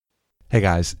Hey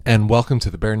guys, and welcome to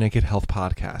the Bare Naked Health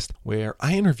Podcast, where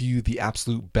I interview the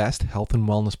absolute best health and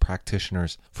wellness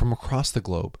practitioners from across the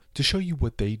globe to show you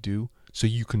what they do so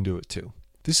you can do it too.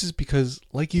 This is because,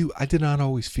 like you, I did not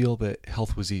always feel that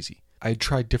health was easy. I had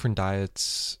tried different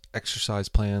diets, exercise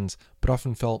plans, but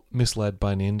often felt misled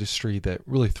by an industry that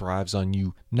really thrives on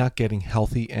you not getting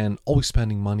healthy and always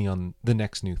spending money on the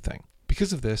next new thing.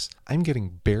 Because of this, I'm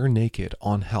getting bare naked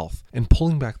on health and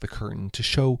pulling back the curtain to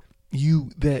show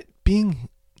you that being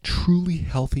truly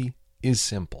healthy is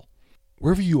simple.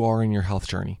 Wherever you are in your health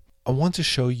journey, I want to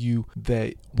show you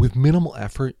that with minimal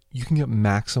effort, you can get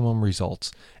maximum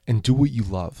results and do what you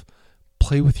love.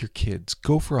 Play with your kids,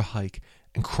 go for a hike,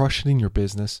 and crush it in your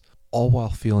business, all while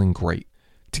feeling great.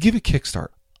 To give a kickstart,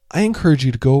 I encourage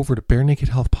you to go over to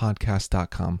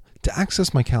barenakedhealthpodcast.com to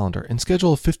access my calendar and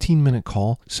schedule a 15-minute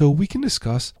call so we can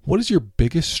discuss what is your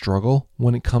biggest struggle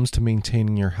when it comes to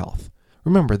maintaining your health.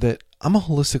 Remember that I'm a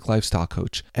holistic lifestyle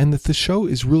coach and that the show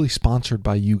is really sponsored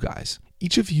by you guys.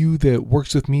 Each of you that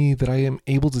works with me that I am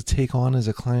able to take on as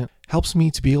a client helps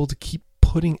me to be able to keep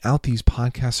putting out these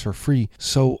podcasts for free.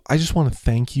 So I just want to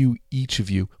thank you, each of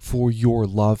you, for your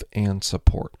love and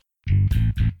support.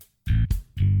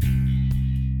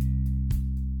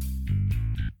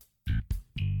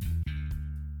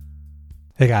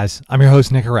 Hey guys, I'm your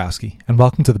host Nick Horowski, and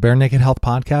welcome to the Bare Naked Health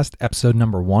Podcast, episode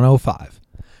number 105.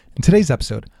 In today's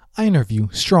episode, I interview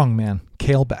strongman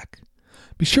Cale Beck.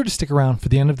 Be sure to stick around for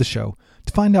the end of the show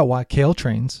to find out why Cale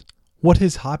trains, what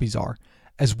his hobbies are,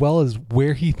 as well as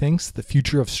where he thinks the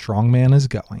future of strongman is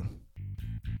going.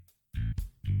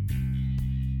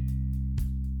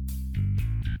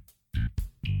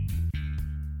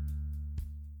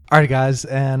 All right, guys,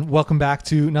 and welcome back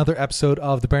to another episode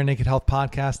of the Bare Naked Health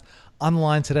Podcast. On the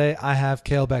line today, I have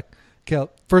Cale Beck. Cale,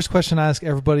 first question I ask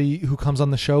everybody who comes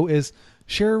on the show is,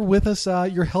 share with us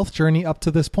your health journey up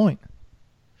to this point.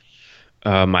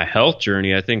 My health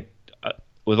journey, I think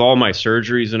with all my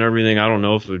surgeries and everything, I don't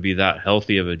know if it would be that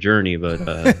healthy of a journey, but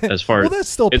as far well, that's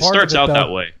still it part starts of it, out though.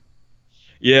 that way.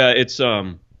 Yeah, it's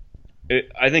I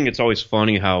think it's always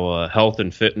funny how health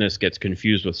and fitness gets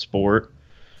confused with sport,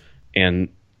 and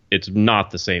it's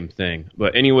not the same thing.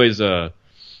 But anyways,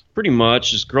 pretty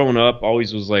much just growing up,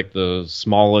 always was like the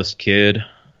smallest kid,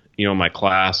 in my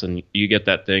class, and you get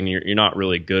that thing, you're not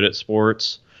really good at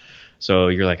sports. So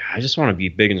you're like, I just want to be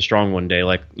big and strong one day.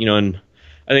 Like, and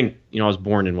I think, I was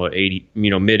born in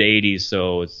mid 80s.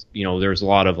 So it's, there's a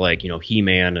lot of like,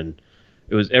 He-Man, and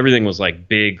everything was like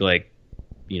big, like,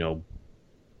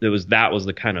 that was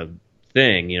the kind of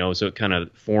thing, so it kind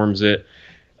of forms it.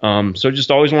 So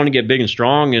just always wanted to get big and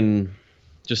strong, and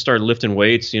just started lifting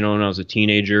weights, when I was a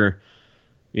teenager.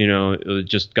 It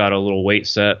just got a little weight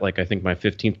set, like I think my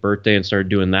 15th birthday, and started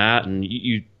doing that. And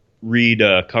you read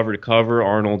cover to cover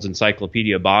Arnold's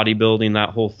Encyclopedia of Bodybuilding, that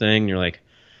whole thing. You're like,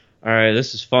 all right,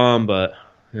 this is fun, but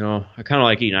I kind of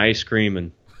like eating ice cream,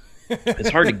 and it's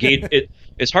hard to gauge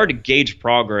It's hard to gauge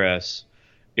progress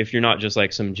if you're not just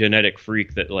like some genetic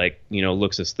freak that like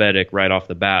looks aesthetic right off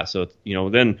the bat. So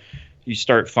then you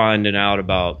start finding out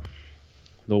about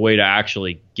the way to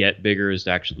actually get bigger is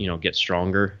to actually, get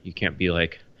stronger. You can't be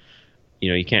like,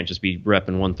 you can't just be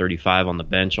repping 135 on the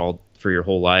bench all for your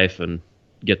whole life and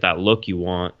get that look you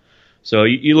want. So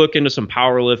you look into some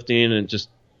powerlifting, and it just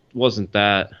wasn't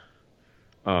that.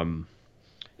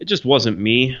 It just wasn't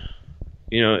me.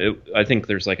 I think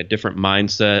there's like a different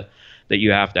mindset that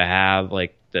you have to have,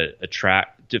 like that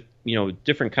attract,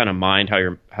 different kind of mind, how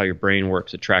your brain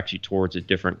works attracts you towards a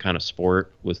different kind of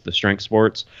sport with the strength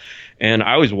sports. And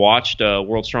I always watched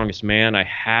World's Strongest Man. I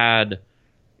had,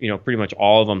 pretty much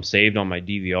all of them saved on my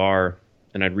DVR,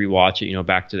 and I'd rewatch it,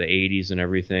 back to the 80s and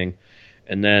everything.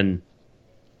 And then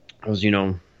I was,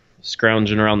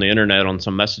 scrounging around the internet on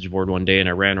some message board one day, and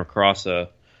I ran across a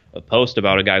post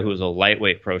about a guy who was a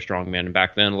lightweight pro strongman. And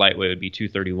back then, lightweight would be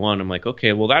 231. I'm like,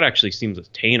 okay, well, that actually seems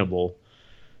attainable.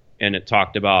 And it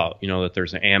talked about, that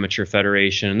there's an amateur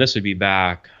federation, and this would be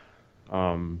back,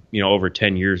 over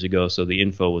 10 years ago. So the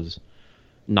info was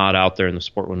not out there, and the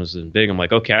sport when it was big. I'm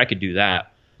like, okay, I could do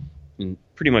that. And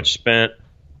pretty much spent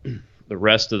the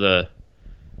rest of the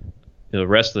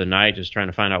night just trying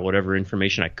to find out whatever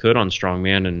information I could on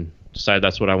strongman, and decided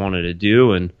that's what I wanted to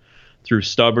do. And through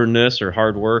stubbornness or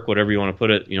hard work, whatever you want to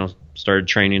put it, started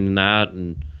training in that.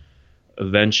 And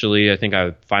eventually, I think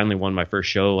I finally won my first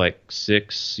show like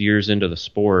 6 years into the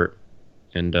sport,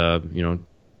 and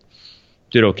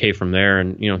did okay from there,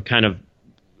 and kind of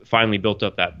finally built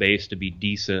up that base to be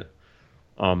decent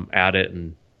at it,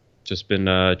 and just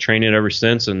been training ever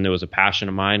since. And it was a passion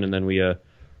of mine. And then we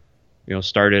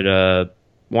started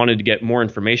wanted to get more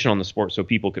information on the sport so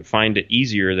people could find it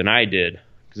easier than I did,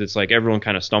 because it's like everyone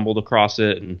kind of stumbled across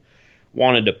it and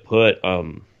wanted to put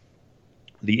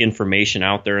the information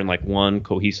out there in like one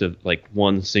cohesive, like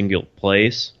one single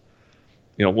place.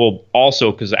 Well,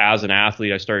 also because as an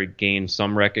athlete, I started gaining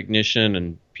some recognition,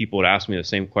 and people would ask me the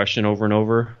same question over and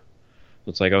over.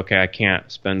 It's like, okay, I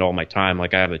can't spend all my time.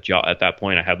 Like, I have a job. At that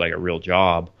point, I had like a real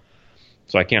job,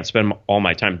 so I can't spend all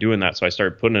my time doing that. So I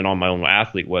started putting it on my own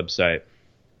athlete website.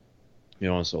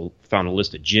 So found a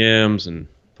list of gyms and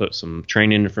put some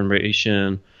training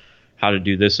information, how to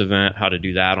do this event, how to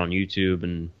do that on YouTube,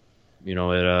 and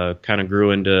it kind of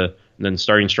grew into. And then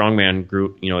starting Strongman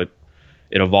grew.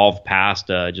 It evolved past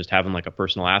just having like a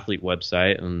personal athlete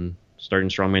website, and starting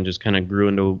Strongman just kind of grew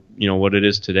into what it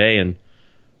is today. And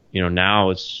now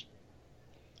it's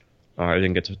I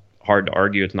think it's hard to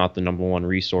argue it's not the number one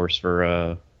resource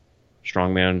for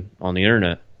Strongman on the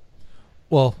internet.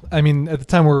 Well, I mean, at the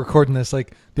time we're recording this,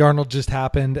 like the Arnold just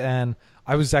happened, and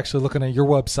I was actually looking at your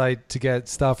website to get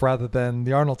stuff rather than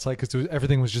the Arnold site because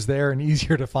everything was just there and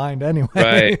easier to find anyway.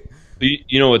 Right.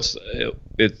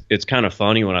 It's kind of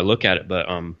funny when I look at it, but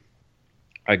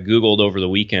I Googled over the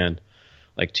weekend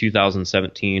like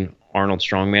 2017 Arnold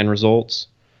Strongman results,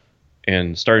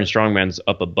 and starting Strongman's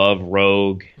up above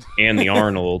Rogue and the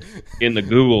Arnold in the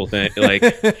Google thing. Like,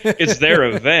 it's their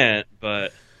event,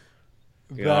 but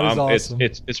that is awesome.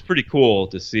 It's pretty cool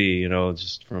to see,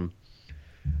 just from,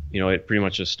 it pretty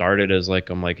much just started as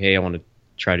like, I'm like, hey, I want to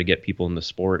try to get people in the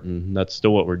sport, and that's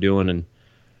still what we're doing. And,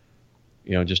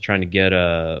 just trying to get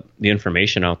the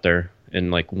information out there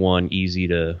in like one easy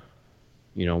to,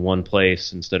 one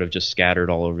place instead of just scattered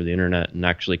all over the internet, and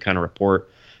actually kind of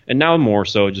report. And now more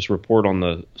so just report on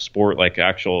the sport, like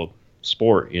actual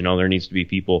sport. There needs to be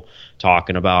people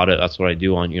talking about it. That's what I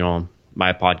do on,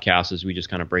 my podcast, is we just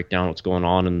kind of break down what's going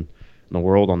on in the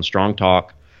world on Strong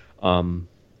Talk all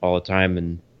the time.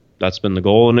 And that's been the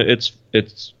goal. And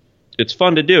it's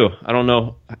fun to do. I don't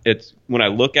know. It's when I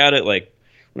look at it, like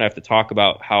when I have to talk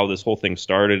about how this whole thing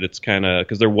started, it's kind of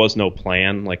because there was no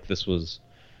plan. Like, this was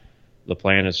the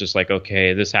plan. Is just like,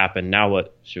 okay, this happened. Now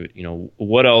what should,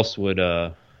 what else would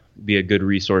be a good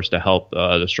resource to help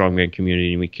the Strongman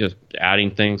community? And we kept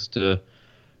adding things to,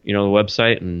 the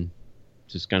website, and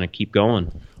just gonna keep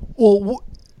going. Well,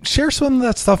 share some of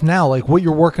that stuff now, like what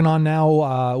you're working on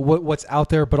now, what's out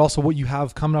there, but also what you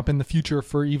have coming up in the future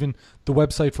for even the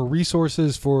website, for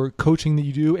resources, for coaching that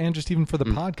you do, and just even for the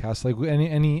podcast. Like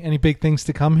any big things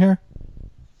to come here?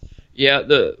 Yeah,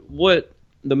 the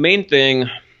main thing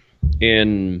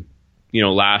in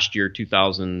last year,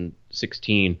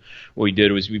 2016, what we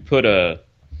did was we put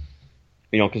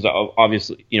because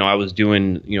obviously I was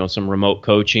doing some remote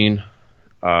coaching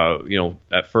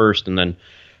at first, and then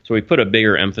so we put a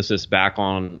bigger emphasis back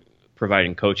on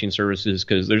providing coaching services,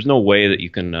 because there's no way that you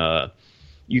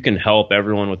can help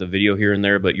everyone with a video here and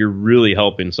there, but you're really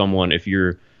helping someone if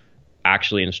you're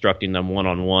actually instructing them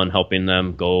one-on-one, helping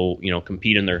them go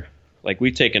compete in their, like,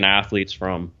 we've taken athletes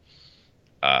from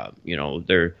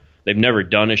they've never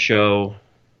done a show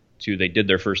to they did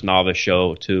their first novice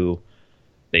show to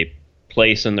they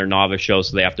place in their novice show,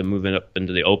 so they have to move it up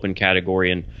into the open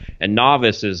category. And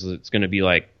novice it's going to be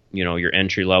like your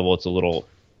entry level. It's a little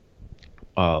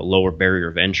lower barrier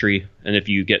of entry, and if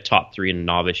you get top 3 in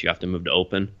novice, you have to move to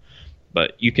open.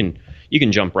 But you can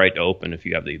jump right to open if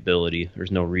you have the ability.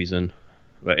 There's no reason.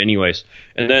 But anyways,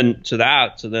 and then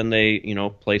then they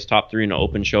place top 3 in an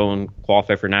open show and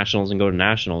qualify for nationals and go to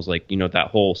nationals, like that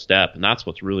whole step, and that's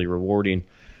what's really rewarding.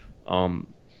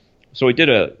 So we did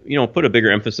put a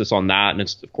bigger emphasis on that, and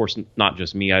it's of course not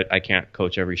just me. I can't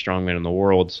coach every strongman in the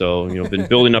world, so been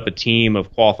building up a team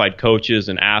of qualified coaches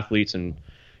and athletes and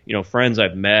friends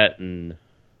I've met and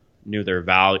knew their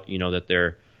value, that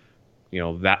they're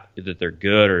that they're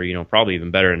good, or probably even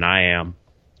better than I am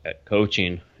at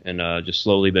coaching, and just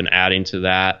slowly been adding to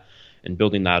that and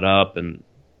building that up, and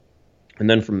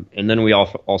then we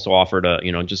also offered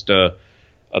just a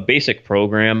basic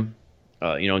program.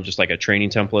 Just like a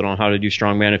training template on how to do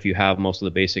strongman if you have most of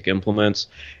the basic implements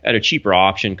at a cheaper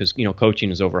option, because coaching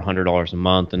is over $100 a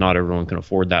month and not everyone can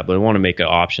afford that. But I want to make an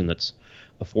option that's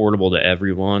affordable to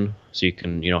everyone, so you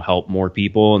can help more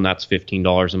people, and that's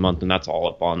 $15 a month, and that's all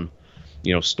up on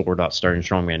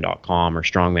store.startingstrongman.com or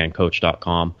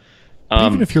strongmancoach.com.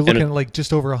 Even if you're looking at like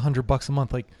just over $100 a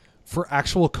month, like for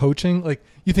actual coaching, like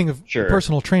you think of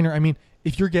personal trainer. I mean,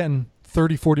 if you're getting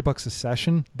 $30-$40 a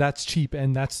session, that's cheap,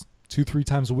 and that's 2-3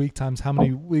 times a week times how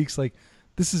many weeks. Like,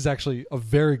 this is actually a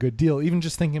very good deal, even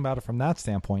just thinking about it from that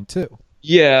standpoint too.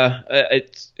 Yeah,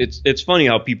 it's funny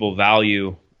how people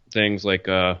value things like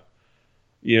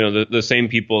the same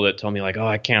people that tell me like, oh,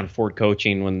 I can't afford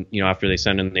coaching when, after they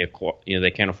send in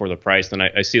they can't afford the price. Then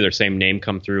I see their same name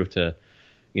come through to,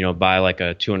 buy like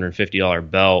a $250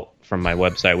 belt from my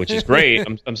website, which is great.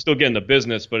 I'm still getting the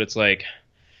business, but it's like,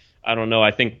 I don't know.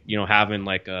 I think, having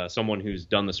like someone who's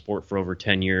done the sport for over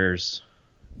 10 years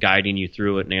guiding you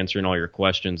through it and answering all your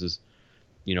questions is,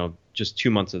 just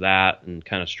 2 months of that and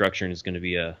kind of structuring is going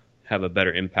to have a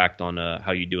better impact on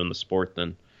how you do in the sport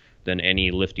than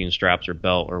any lifting straps or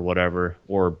belt or whatever,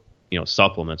 or,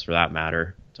 supplements for that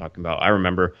matter. Talking about, I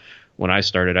remember when I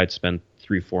started, I'd spend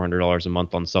 $300-400 a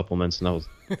month on supplements, and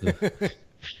that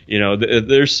was,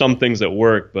 there's some things that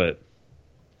work, but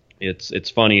it's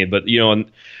funny, but,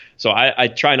 and so I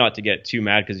try not to get too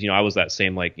mad because, I was that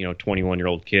same, like,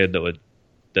 21-year-old kid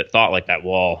that thought like that,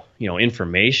 well,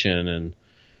 information and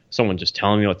someone just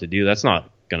telling me what to do, that's not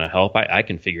going to help. I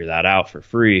can figure that out for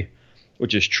free,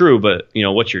 which is true. But,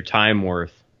 what's your time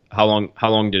worth? How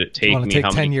long did it take me? Take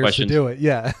how 10 many years questions? to do it?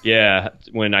 Yeah. Yeah.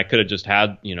 When I could have just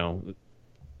had,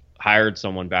 hired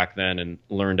someone back then and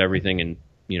learned everything in,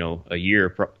 a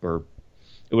year, or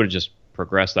it would have just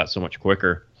progressed that so much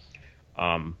quicker.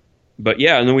 But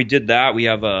yeah, and then we did that. We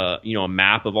have a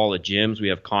map of all the gyms. We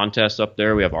have contests up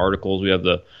there. We have articles. We have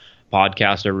the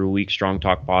podcast every week, Strong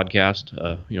Talk Podcast,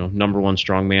 #1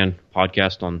 strongman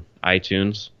podcast on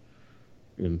iTunes.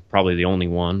 And probably the only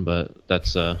one, but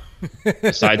that's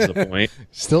besides the point.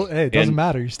 Still, hey, it doesn't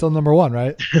matter. You're still #1,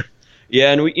 right?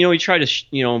 Yeah, and we try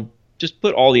to just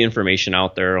put all the information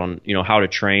out there on how to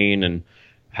train and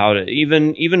how to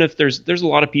even if there's a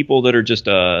lot of people that are just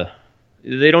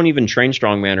they don't even train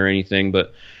strongman or anything,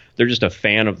 but they're just a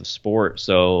fan of the sport.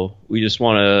 So we just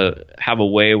want to have a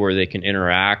way where they can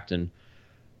interact and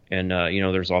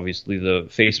there's obviously the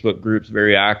Facebook groups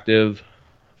very active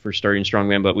for starting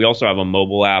strongman, but we also have a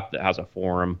mobile app that has a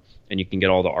forum and you can get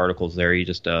all the articles there. You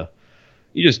just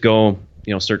go,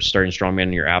 search starting strongman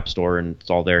in your app store and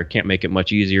it's all there. Can't make it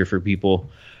much easier for people.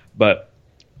 But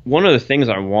one of the things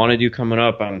I want to do coming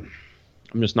up, I'm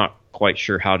just not quite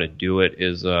sure how to do it,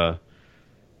 is I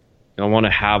want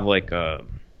to have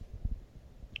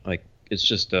it's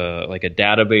just like a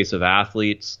database of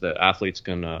athletes that athletes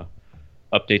can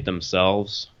update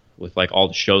themselves with like all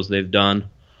the shows they've done,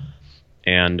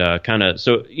 and kind of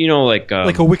like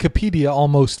a Wikipedia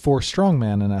almost for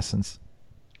strongman in essence.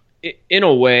 In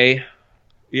a way,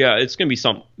 yeah, it's gonna be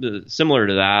some similar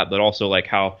to that, but also like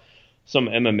how some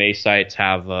MMA sites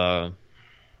have.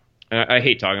 I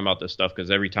hate talking about this stuff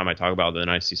because every time I talk about it, then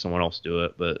I see someone else do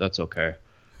it, but that's okay.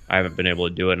 I haven't been able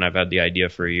to do it, and I've had the idea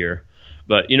for a year.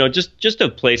 But, just a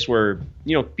place where,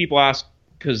 people ask,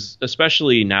 because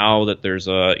especially now that there's,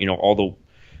 all the,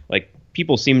 like,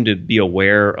 people seem to be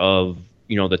aware of,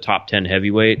 the top 10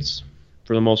 heavyweights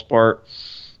for the most part,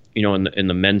 in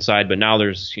the men's side. But now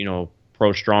there's,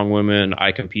 pro strong women.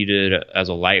 I competed as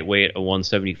a lightweight, a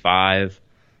 175.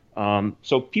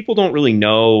 So people don't really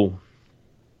know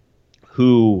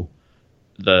who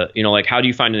like, how do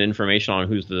you find the information on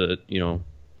who's the,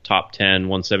 top 10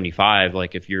 175?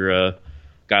 Like if you're a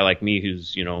guy like me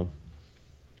who's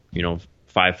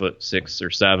 5'6"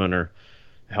 or 7 or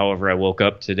however I woke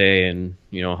up today and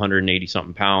 180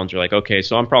 something pounds, you're like, okay,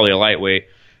 so I'm probably a lightweight.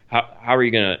 How are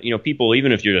you gonna people,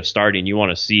 even if you're just starting, you want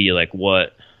to see like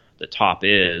what the top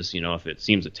is, if it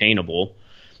seems attainable,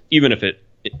 even if it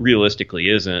realistically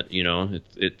isn't.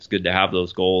 It's good to have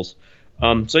those goals.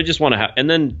 So I just want to have, and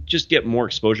then just get more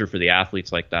exposure for the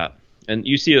athletes like that. And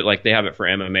you see it like they have it for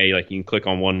MMA. Like you can click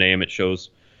on one name, it shows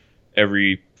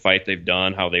every fight they've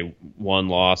done, how they won,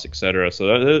 lost, etc.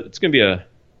 So it's going to be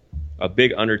a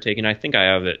big undertaking. I think I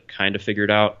have it kind of figured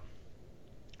out.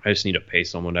 I just need to pay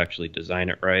someone to actually design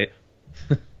it right.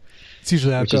 It's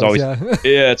usually how it goes, yeah.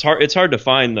 Yeah, it's hard to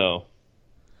find though.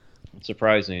 It's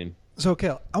surprising. So,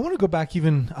 okay, I want to go back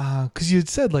even because you had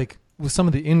said like with some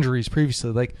of the injuries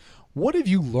previously, like what have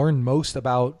you learned most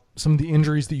about some of the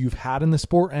injuries that you've had in the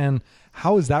sport, and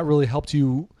how has that really helped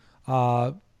you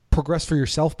progress for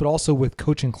yourself, but also with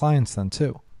coaching clients then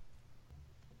too?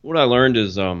 What I learned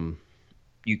is you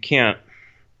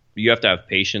have to have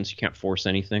patience. You can't force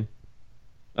anything.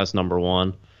 That's number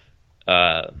one.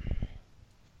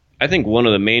 I think one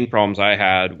of the main problems I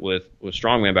had with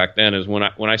strongman back then is when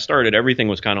I started, everything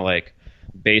was kind of like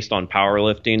based on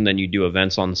powerlifting. Then you do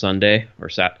events on Sunday or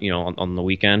on the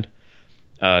weekend.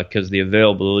 Because the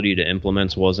availability to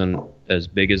implements wasn't as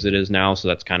big as it is now. So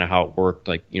that's kind of how it worked.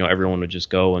 Like, everyone would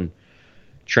just go and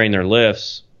train their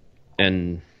lifts.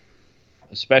 And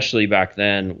especially back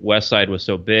then, Westside was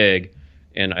so big.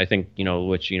 And I think,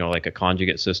 like a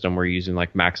conjugate system, we're using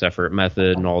like max effort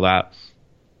method and all that,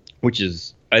 which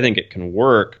is, I think it can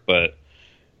work, but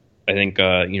I think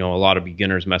a lot of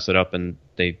beginners mess it up and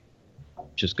they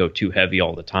just go too heavy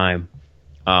all the time.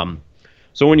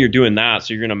 So when you're doing that,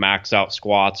 so you're going to max out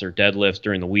squats or deadlifts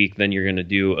during the week, then you're going to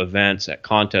do events at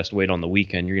contest weight on the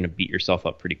weekend. You're going to beat yourself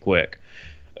up pretty quick,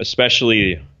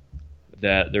 especially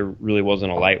that there really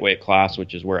wasn't a lightweight class,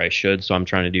 which is where I should. So I'm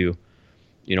trying to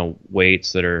do,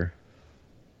 weights that are,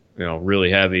 really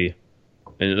heavy.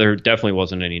 And there definitely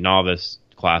wasn't any novice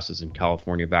classes in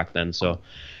California back then. So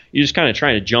you're just kind of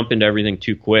trying to jump into everything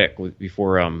too quick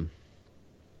before,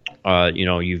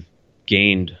 you've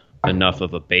gained enough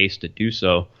of a base to do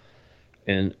so.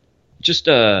 And just,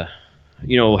 how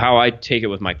I take it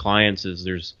with my clients is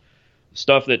there's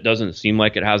stuff that doesn't seem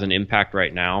like it has an impact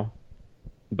right now,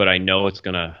 but I know it's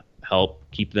going to help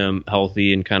keep them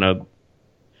healthy and kind of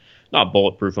not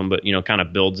bulletproof them, but, kind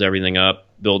of builds everything up,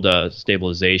 build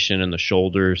stabilization in the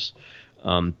shoulders,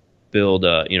 build,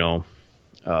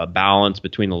 balance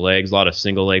between the legs, a lot of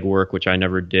single leg work, which I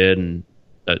never did. And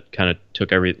that kind of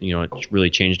took it really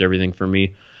changed everything for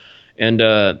me.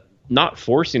 And not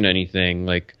forcing anything.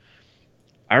 Like,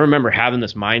 I remember having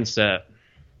this mindset,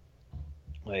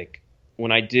 like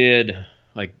when I did,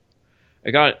 like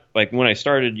I got, like when I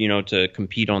started, to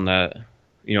compete on that,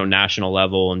 national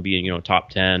level and being,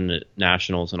 top 10 at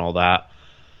nationals and all that,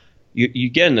 you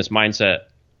get in this mindset,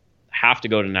 have to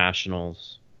go to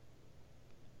nationals.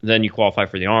 Then you qualify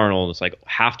for the Arnold. It's like,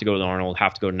 have to go to the Arnold,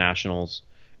 have to go to nationals.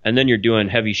 And then you're doing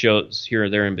heavy shows here or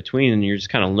there in between, and you're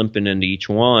just kind of limping into each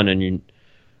one, and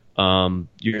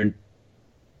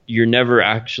you're never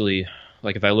actually,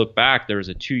 like, if I look back, there was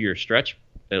a 2-year stretch,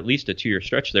 at least a 2-year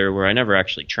stretch there where I never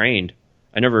actually trained.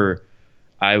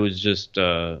 I was just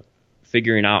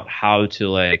figuring out how to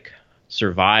like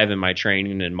survive in my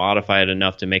training and modify it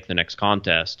enough to make the next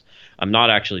contest. I'm not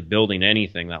actually building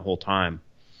anything that whole time.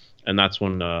 And that's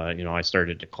when, I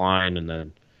started to decline and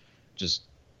then just,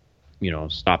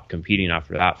 stopped competing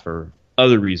after that for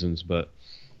other reasons. But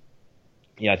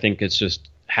yeah, I think it's just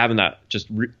having that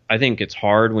I think it's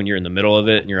hard when you're in the middle of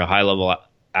it and you're a high level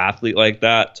athlete like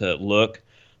that to look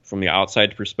from the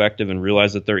outside perspective and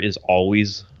realize that there is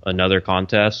always another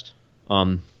contest.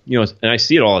 And I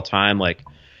see it all the time. Like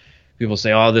people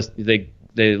say, oh,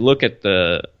 they look at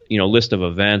the, list of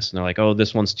events and they're like, oh,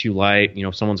 this one's too light.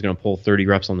 Someone's going to pull 30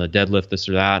 reps on the deadlift, this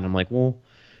or that. And I'm like, well,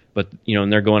 but,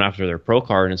 and they're going after their pro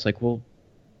card. And it's like, well,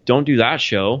 don't do that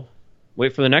show.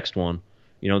 Wait for the next one,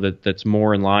 that's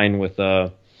more in line with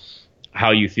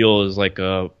how you feel is like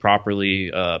a properly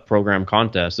programmed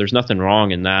contest. There's nothing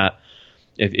wrong in that.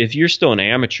 If you're still an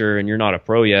amateur and you're not a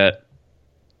pro yet,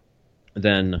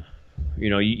 then,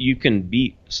 you can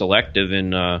be selective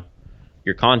in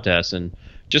your contests. And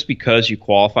just because you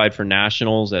qualified for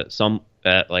nationals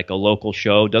at like a local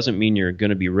show doesn't mean you're going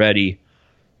to be ready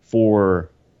for,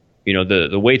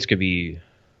 the weights could be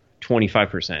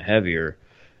 25% heavier.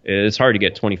 It's hard to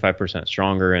get 25%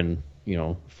 stronger in,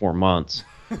 4 months.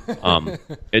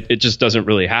 It just doesn't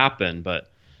really happen. But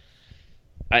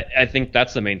I think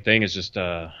that's the main thing is just,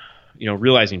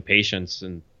 realizing patience.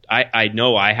 And I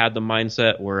know I had the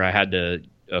mindset where I had to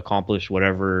accomplish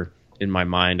whatever in my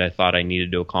mind I thought I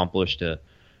needed to accomplish to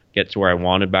get to where I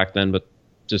wanted back then. But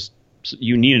just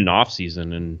you need an off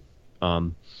season.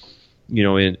 And,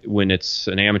 when it's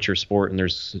an amateur sport and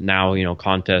there's now,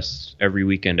 contests every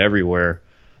weekend everywhere,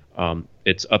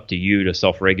 it's up to you to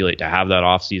self-regulate to have that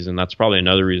off season. That's probably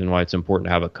another reason why it's important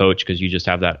to have a coach, because you just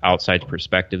have that outside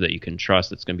perspective that you can trust.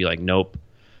 That's going to be like, nope,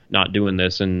 not doing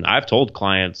this. And I've told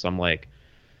clients, I'm like,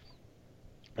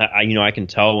 I can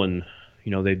tell when,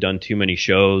 they've done too many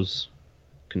shows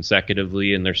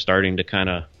consecutively and they're starting to kind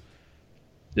of,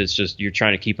 it's just, you're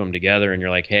trying to keep them together and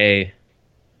you're like, hey,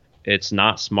 it's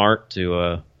not smart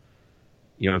to,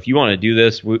 if you want to do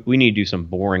this, we need to do some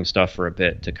boring stuff for a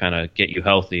bit to kind of get you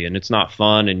healthy, and it's not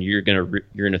fun. And you're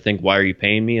gonna think, why are you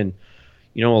paying me? And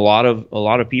a lot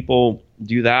of people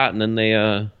do that, and then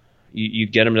they you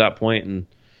get them to that point, and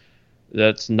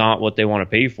that's not what they want to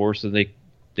pay for. So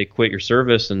they quit your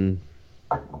service and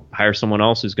hire someone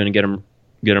else who's going to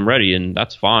get them ready, and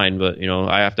that's fine. But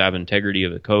I have to have integrity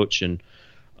of a coach, and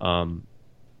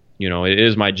it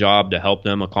is my job to help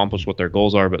them accomplish what their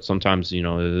goals are. But sometimes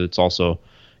it's also,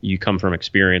 you come from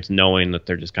experience knowing that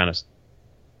they're just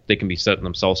they can be setting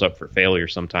themselves up for failure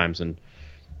sometimes. And,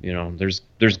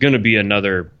 there's going to be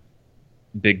another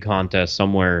big contest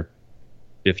somewhere.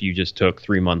 If you just took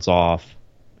 3 months off,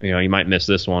 you might miss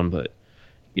this one, but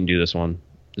you can do this one.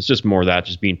 It's just more of that,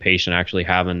 just being patient, actually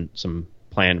having some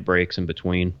planned breaks in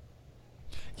between.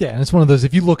 Yeah. And it's one of those,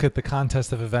 if you look at the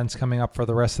contest of events coming up for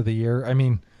the rest of the year, I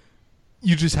mean,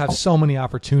 you just have so many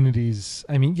opportunities.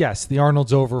 I mean, yes, the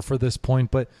Arnold's over for this point,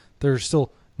 but there's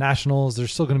still nationals.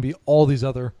 There's still going to be all these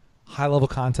other high-level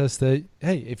contests that,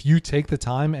 hey, if you take the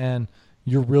time and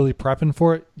you're really prepping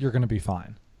for it, you're going to be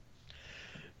fine.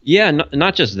 Yeah,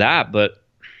 not just that, but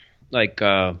like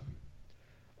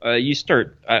you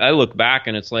start. I look back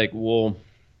and it's like, well,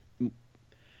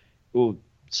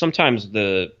 sometimes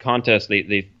the contest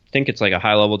they think it's like a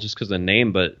high level just because of the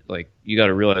name, but like you got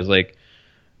to realize like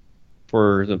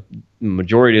for the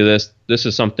majority of this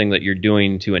is something that you're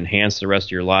doing to enhance the rest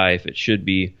of your life. It should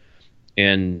be,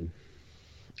 and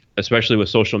especially with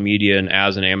social media and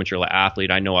as an amateur athlete,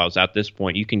 I know I was at this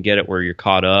point. You can get it where you're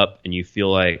caught up and you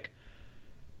feel like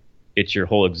it's your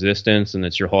whole existence and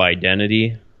it's your whole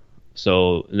identity.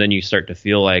 So then you start to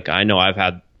feel like, I know I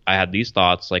had these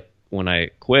thoughts like when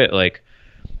I quit, like,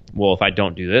 well, if I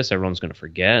don't do this, everyone's going to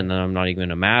forget and then I'm not even going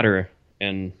to matter.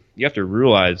 And you have to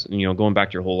realize, going back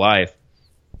to your whole life,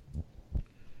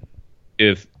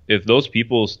 if those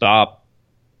people stop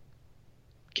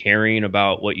caring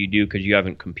about what you do because you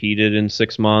haven't competed in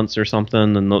 6 months or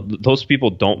something, then those people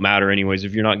don't matter anyways.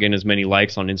 If you're not getting as many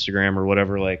likes on Instagram or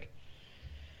whatever, like,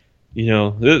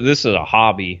 this is a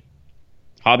hobby.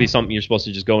 Hobby's something you're supposed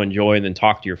to just go enjoy and then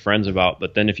talk to your friends about.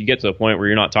 But then if you get to the point where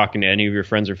you're not talking to any of your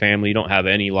friends or family, you don't have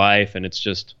any life, and it's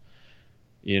just,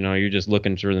 you're just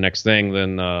looking for the next thing,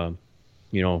 then,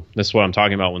 this is what I'm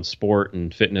talking about when sport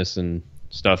and fitness and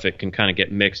stuff, it can kind of get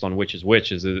mixed on which is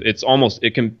which.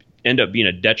 It can end up being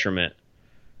a detriment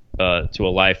to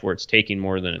a life where it's taking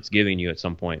more than it's giving you at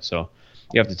some point. So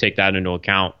you have to take that into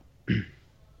account.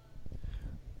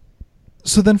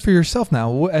 So then for yourself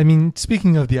now, I mean,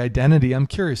 speaking of the identity, I'm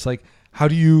curious, like, how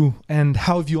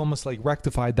have you almost like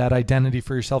rectified that identity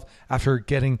for yourself after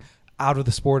getting out of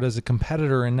the sport as a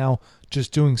competitor and now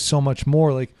just doing so much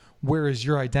more? Like, where is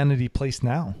your identity placed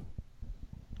now?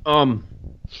 I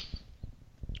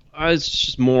was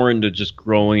just more into just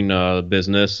growing the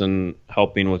business and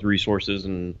helping with resources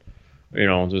and,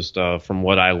 just from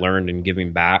what I learned and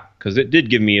giving back. Because it did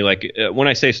give me, like, when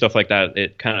I say stuff like that,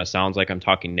 it kind of sounds like I'm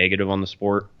talking negative on the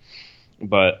sport.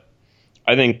 But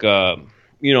I think, as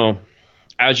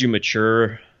you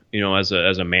mature, as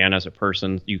a man, as a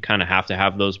person, you kind of have to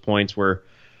have those points where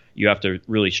you have to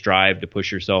really strive to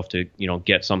push yourself to,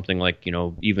 get something like,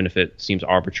 even if it seems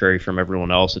arbitrary from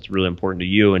everyone else, it's really important to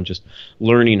you. And just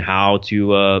learning how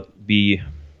to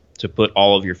put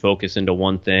all of your focus into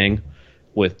one thing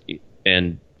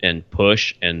and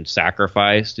push and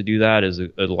sacrifice to do that is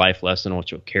a life lesson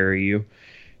which will carry you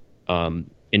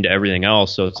into everything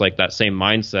else. So it's like that same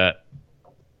mindset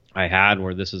I had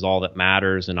where this is all that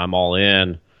matters and I'm all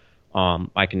in.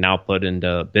 I can now put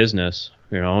into business,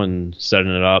 and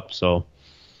setting it up so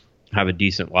I have a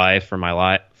decent life for my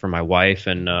wife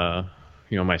and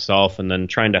myself, and then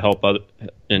trying to help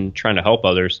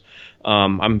others.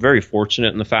 I'm very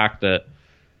fortunate in the fact that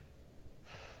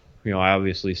I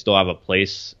obviously still have a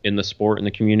place in the sport in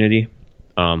the community,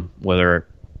 whether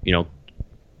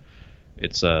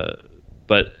it's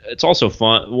but it's also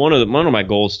fun. One of my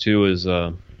goals too is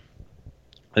I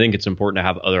think it's important to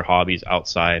have other hobbies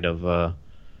outside of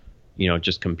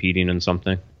just competing in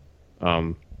something,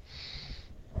 and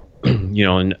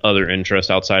other interests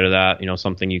outside of that,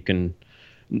 something you can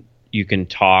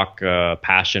talk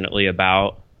passionately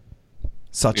about,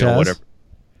 such as whatever.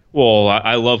 Well,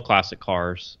 I love classic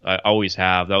cars. I always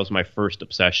have. That was my first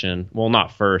obsession. Well,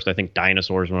 not first. I think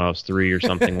dinosaurs when I was 3 or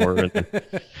something were.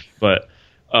 But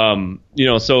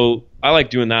so I like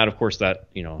doing that. Of course, that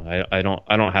I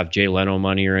don't have Jay Leno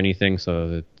money or anything,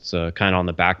 so it's kind of on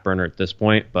the back burner at this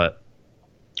point. But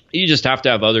you just have to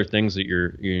have other things that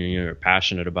you're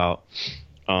passionate about.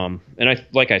 And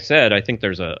like I said, I think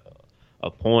there's a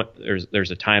point.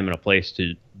 There's a time and a place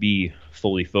to be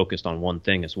fully focused on one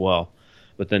thing as well.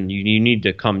 But then you need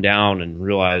to come down and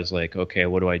realize, like, okay,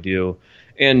 what do I do?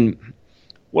 And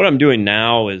what I'm doing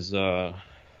now is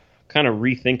kind of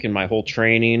rethinking my whole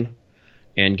training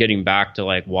and getting back to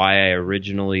like why I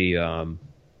originally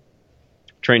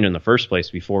trained in the first place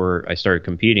before I started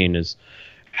competing. Is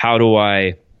how do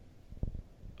I,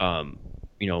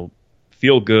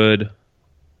 feel good,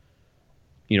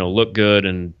 look good,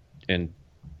 and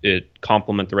it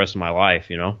complement the rest of my life,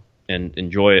 and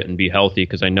enjoy it and be healthy,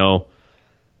 because I know.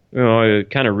 I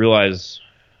kind of realize,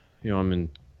 I'm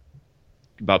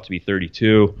about to be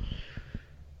 32,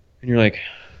 and you're like,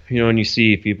 and you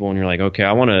see people, and you're like, okay,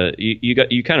 I want to.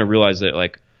 You kind of realize that,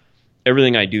 like,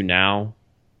 everything I do now,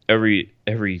 every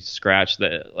scratch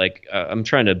that, like, I'm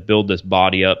trying to build this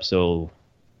body up so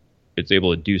it's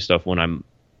able to do stuff when I'm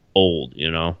old,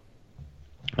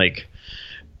 like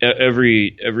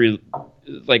every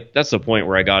like that's the point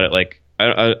where I got it. Like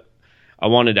I I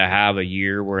wanted to have a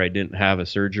year where I didn't have a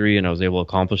surgery, and I was able to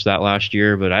accomplish that last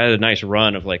year. But I had a nice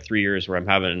run of like 3 years where I'm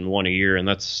having one a year, and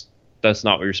that's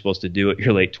not what you're supposed to do at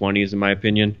your late 20s, in my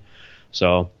opinion.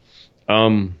 So,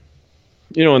 and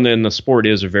then the sport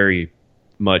is very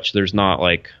much, there's not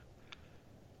like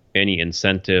any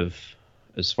incentive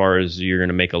as far as you're going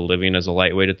to make a living as a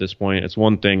lightweight at this point. It's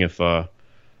one thing if I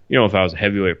was a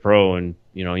heavyweight pro and,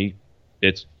 you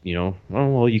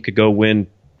could go win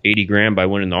 80 grand by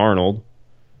winning the Arnold.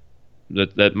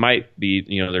 That might be,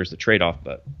 there's the trade-off,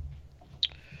 but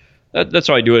that's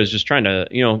how I do it, is just trying to,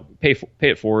 pay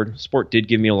it forward. Sport did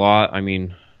give me a lot. I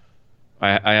mean,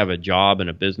 I have a job and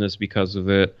a business because of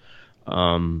it.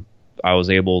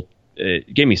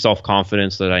 It gave me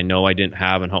self-confidence that I know I didn't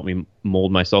have, and helped me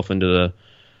mold myself into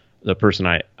the person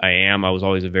I am. I was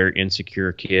always a very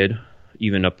insecure kid,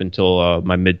 even up until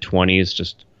my mid-20s,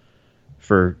 just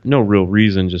for no real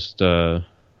reason, just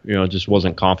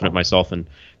wasn't confident myself. And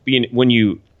when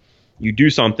you do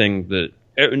something that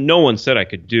no one said I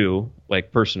could do,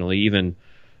 like personally, even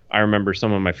I remember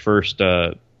some of my first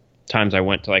times I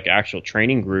went to like actual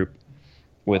training group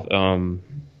with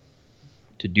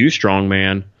to do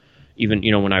strongman. Even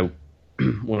when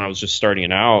I was just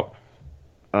starting out,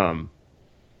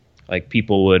 like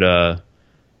people would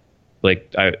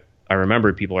like I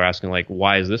remember people are asking like,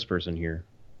 why is this person here?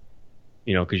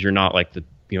 Because you're not like the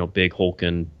big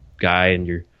hulking guy,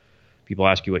 and people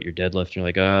ask you what your deadlift, and you're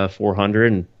like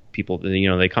 400, and people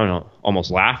they kind of almost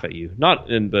laugh at you.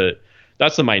 But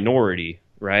that's the minority,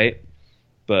 right?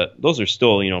 But those are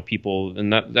still people,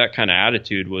 and that kind of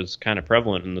attitude was kind of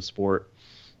prevalent in the sport.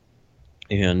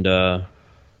 And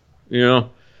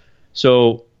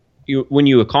so when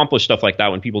you accomplish stuff like that,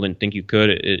 when people didn't think you could,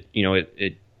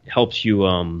 it helps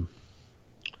you.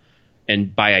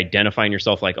 And by identifying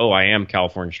yourself like, oh, I am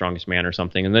California's strongest man or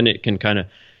something, and then it can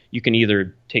you can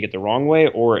either take it the wrong way,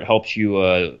 or it helps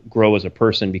you grow as a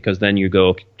person, because then you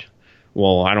go,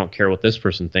 well, I don't care what this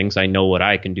person thinks. I know what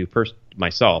I can do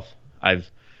myself.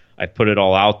 I've put it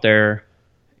all out there,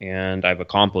 and I've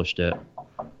accomplished it.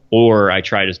 Or I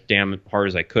tried as damn hard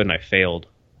as I could, and I failed.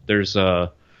 There's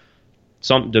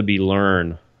something to be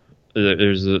learned.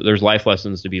 There's life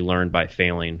lessons to be learned by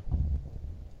failing.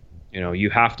 You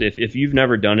have to, if you've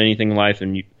never done anything in life,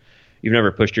 and you've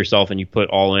never pushed yourself, and you put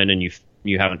all in, and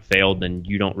you haven't failed, then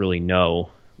you don't really know.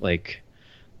 Like,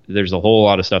 there's a whole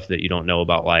lot of stuff that you don't know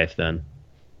about life then.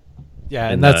 Yeah,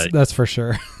 and that's for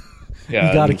sure. Yeah,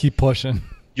 you got to keep pushing.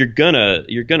 You're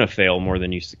gonna fail more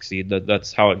than you succeed.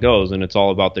 That's how it goes, and it's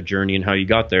all about the journey and how you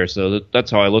got there. So that's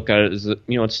how I look at it. Is that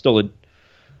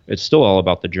it's still all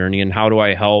about the journey, and how do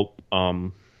I help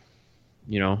other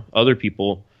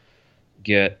people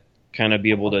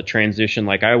be able to transition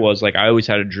like I was. Like, I always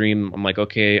had a dream. I'm like,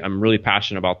 okay, I'm really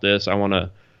passionate about this. I want to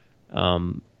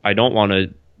I don't want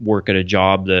to work at a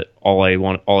job that all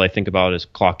I think about is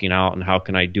clocking out, and how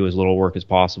can I do as little work as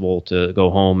possible to go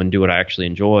home and do what I actually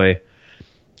enjoy.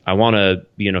 I want to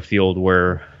be in a field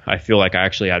where I feel like I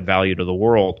actually add value to the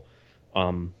world.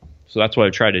 So that's what I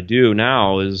try to do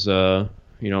now is,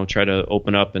 try to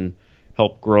open up and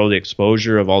help grow the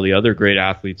exposure of all the other great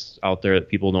athletes out there that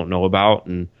people don't know about,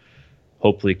 and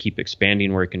hopefully keep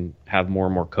expanding where it can have more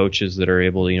and more coaches that are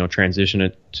able to, transition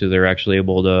it to they're actually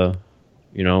able to,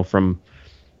 from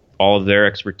all of their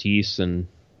expertise, and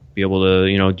be able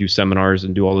to, do seminars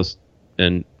and do all this,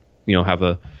 and, have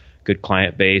a good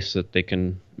client base that they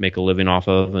can make a living off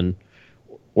of,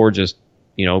 or just,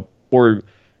 or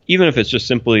even if it's just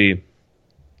simply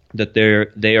that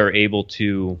they are able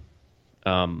to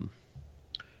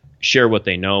share what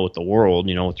they know with the world,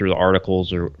 through the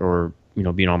articles or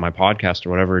being on my podcast or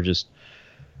whatever. Just,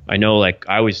 I know, like,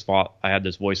 I always thought I had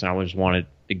this voice, and I always wanted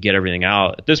to get everything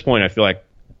out. At this point, I feel like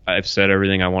I've said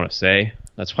everything I want to say.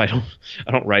 That's why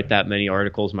I don't write that many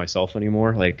articles myself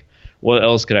anymore. Like, what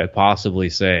else could I possibly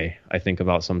say? I think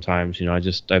about sometimes,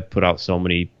 I've put out so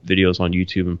many videos on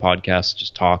YouTube and podcasts,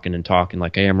 just talking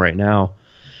like I am right now.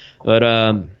 But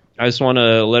I just want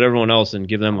to let everyone else and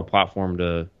give them a platform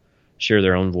to share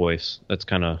their own voice. That's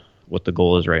kind of what the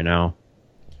goal is right now.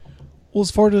 Well,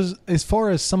 as far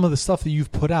as some of the stuff that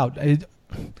you've put out, is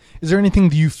there anything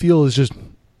that you feel is just,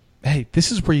 hey,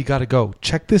 this is where you got to go.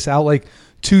 Check this out. Like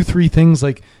 2-3 things,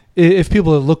 like if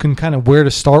people are looking kind of where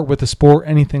to start with the sport,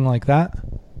 anything like that?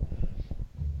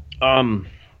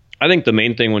 I think the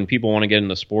main thing when people want to get in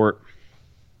the sport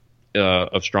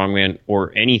of strongman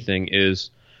or anything is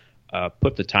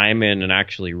put the time in and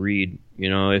actually read.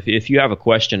 If you have a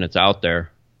question, it's out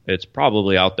there. It's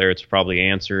probably out there. It's probably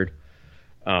answered.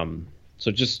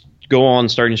 So just go on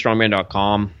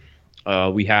startingstrongman.com.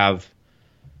 We have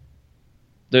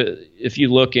if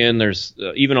you look in, there's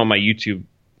even on my YouTube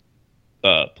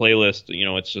playlist,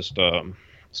 it's just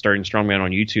Starting Strongman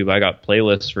on YouTube. I got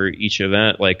playlists for each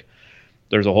event. Like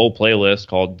there's a whole playlist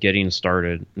called Getting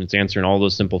Started, and it's answering all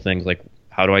those simple things like,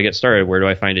 how do I get started? Where do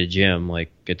I find a gym?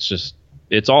 Like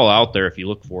it's all out there if you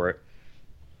look for it.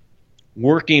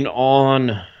 Working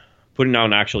on putting out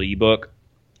an actual ebook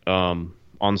on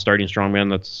Starting Strongman.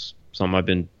 That's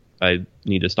something I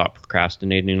need to stop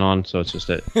procrastinating on. So it's just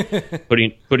that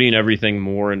putting everything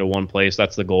more into one place.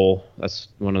 That's the goal. That's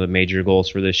one of the major goals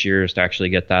for this year, is to actually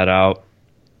get that out.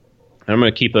 And I'm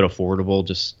going to keep it affordable,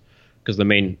 just because the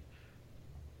main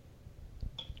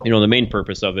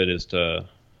purpose of it is to,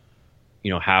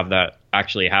 have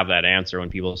that answer when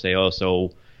people say, oh,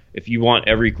 so if you want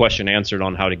every question answered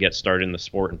on how to get started in the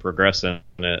sport and progress in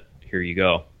it, here you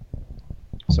go.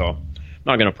 So I'm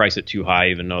not going to price it too high,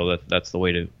 even though that's the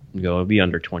way to go. It'll be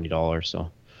under $20,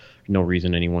 so no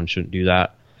reason anyone shouldn't do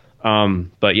that.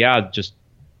 But yeah, just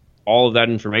all of that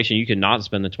information, you cannot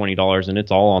spend the $20, and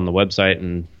it's all on the website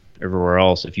and everywhere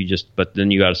else. But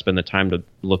then you got to spend the time to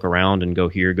look around and go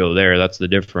here, go there. That's the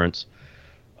difference.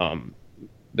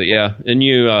 But yeah, and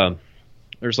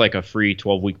there's like a free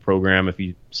 12-week program if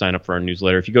you sign up for our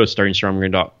newsletter. If you go to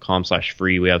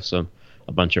startingstrongman.com/free, we have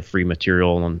a bunch of free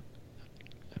material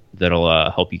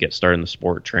that'll help you get started in the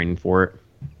sport, training for it.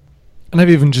 And I've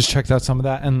even just checked out some of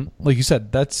that. And like you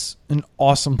said, that's an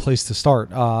awesome place to start.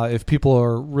 If people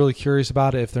are really curious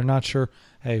about it, if they're not sure,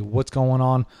 hey, what's going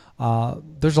on,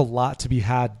 there's a lot to be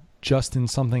had just in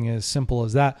something as simple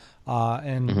as that.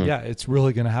 Yeah, it's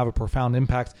really going to have a profound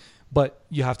impact. But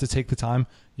you have to take the time,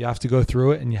 you have to go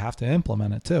through it, and you have to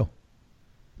implement it too.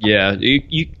 Yeah,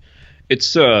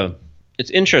 it's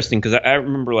interesting because I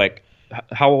remember, like,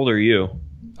 how old are you?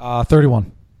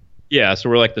 31. Yeah, so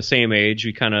we're like the same age.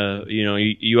 We kind of,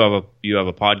 you have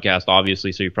a podcast,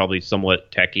 obviously, so you're probably somewhat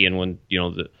techie, and when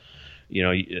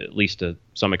at least to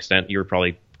some extent, you're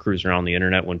probably cruising around the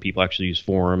internet when people actually use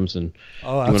forums and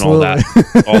doing all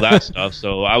that stuff.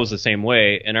 So I was the same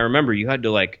way, and I remember you had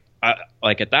to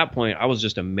at that point, I was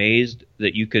just amazed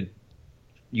that you could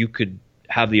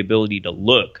have the ability to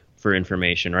look for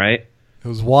information, right? It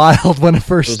was wild when it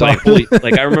first started.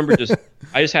 I remember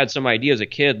I just had some idea as a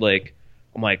kid. Like,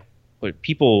 I'm like, what,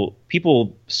 people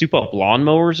soup up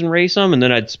lawnmowers and race them, and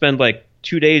then I'd spend like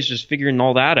 2 days just figuring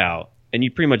all that out. And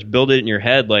you pretty much build it in your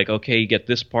head, like, okay, you get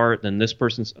this part, then this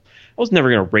person's. I was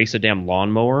never gonna race a damn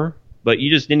lawnmower, but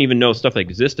you just didn't even know stuff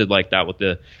existed like that with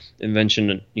the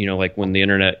invention. Like when the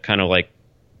internet kind of like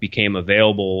became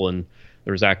available, and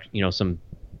there was some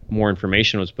more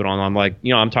information was put on. I'm like,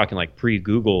 I'm talking like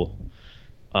pre-Google.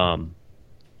 And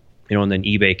then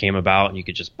eBay came about, and you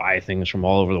could just buy things from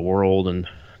all over the world, and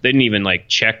they didn't even like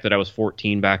check that I was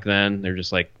 14 back then. They're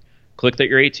just like, click that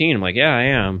you're 18. I'm like, yeah, I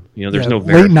am. There's no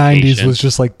verification. Late 90s was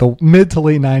just like the mid to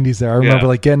late 90s there. I remember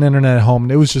like getting internet at home,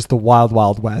 and it was just the wild,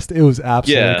 wild west. It was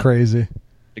absolutely crazy.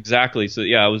 Exactly. So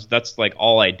yeah, that's like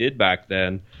all I did back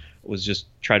then was just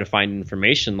try to find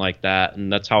information like that,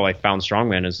 and that's how I found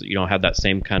Strongman, is had that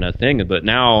same kind of thing. But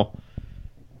now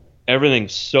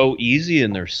everything's so easy,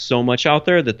 and there's so much out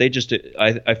there that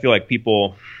I feel like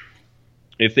people,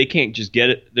 if they can't just get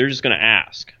it, they're just going to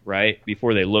ask, right,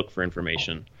 before they look for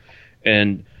information.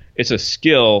 And it's a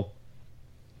skill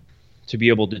to be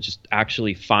able to just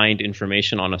actually find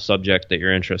information on a subject that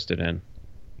you're interested in.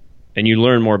 And you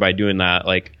learn more by doing that.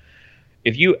 Like,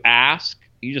 if you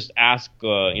just ask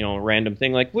a random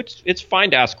thing, like, which it's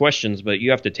fine to ask questions, but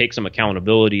you have to take some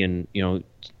accountability and,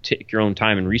 take your own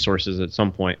time and resources at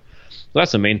some point. So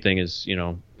that's the main thing is,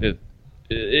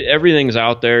 everything's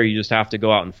out there. You just have to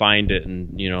go out and find it.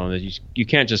 And, you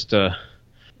can't just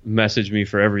message me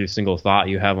for every single thought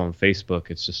you have on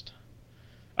Facebook. It's just,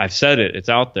 I've said it. It's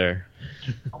out there.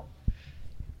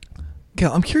 Okay,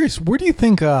 I'm curious, where do you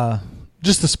think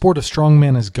just the sport of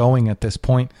strongman is going at this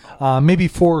point? Maybe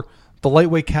for the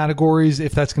lightweight categories,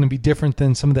 if that's going to be different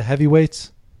than some of the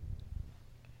heavyweights?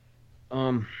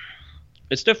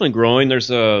 It's definitely growing.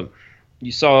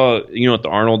 You saw, at the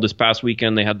Arnold this past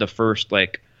weekend, they had the first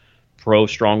like pro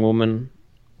strongwoman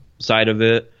side of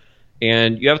it.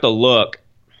 And you have to look.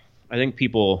 I think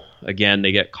people, again,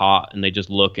 they get caught and they just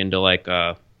look into like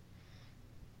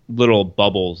little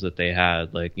bubbles that they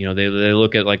had. Like, they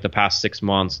look at like the past 6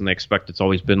 months and they expect it's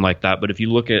always been like that. But if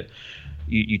you look at,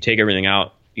 you take everything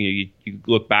out, you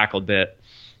look back a bit.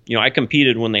 I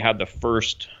competed when they had the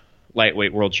first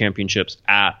lightweight world championships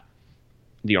at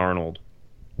the Arnold,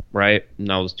 right? And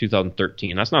that was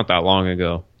 2013. That's not that long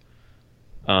ago,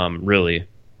 really.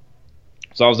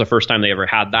 So that was the first time they ever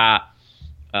had that.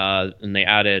 And they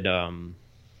added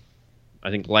I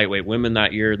think, lightweight women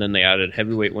that year. Then they added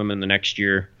heavyweight women the next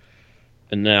year,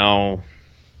 and now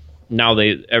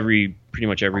pretty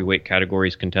much every weight category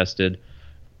is contested.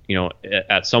 You know,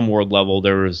 at some world level,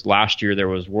 last year there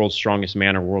was world's strongest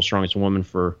man or world's strongest woman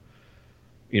for,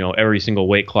 you know, every single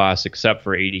weight class except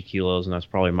for 80 kilos, and that's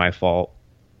probably my fault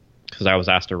because I was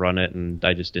asked to run it, and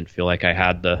I just didn't feel like I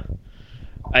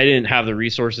didn't have the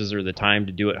resources or the time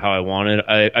to do it how I wanted.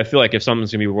 I feel like if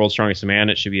something's gonna be world's strongest man,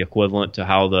 it should be equivalent to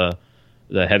how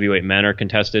the heavyweight men are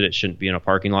contested. It shouldn't be in a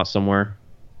parking lot somewhere.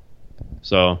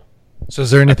 So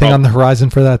is there anything on the horizon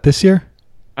for that this year?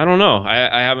 I don't know.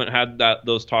 I haven't had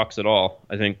those talks at all.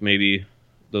 I think maybe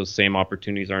those same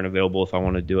opportunities aren't available if I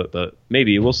want to do it, but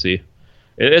maybe we'll see.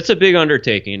 It's a big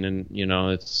undertaking, and you know,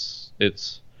 it's.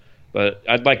 But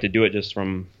I'd like to do it just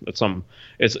from it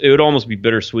would almost be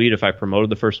bittersweet if I promoted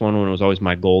the first one when it was always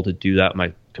my goal to do that,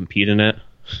 compete in it.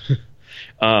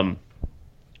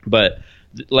 But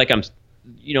like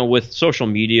you know, with social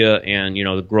media and, you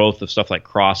know, the growth of stuff like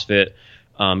CrossFit,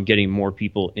 getting more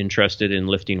people interested in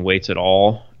lifting weights at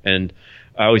all. And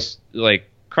I always like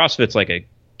CrossFit's like a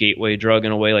gateway drug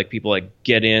in a way. Like people like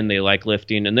get in, they like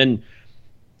lifting, and then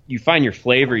you find your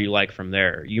flavor you like from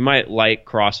there. You might like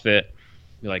CrossFit.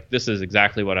 You're like, this is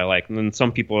exactly what I like. And then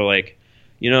some people are like,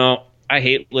 you know, I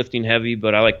hate lifting heavy,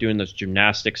 but I like doing this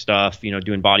gymnastic stuff, you know,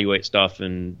 doing body weight stuff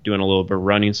and doing a little bit of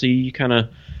running. So you kind of,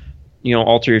 you know,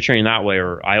 alter your training that way.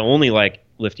 Or I only like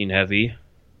lifting heavy.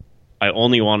 I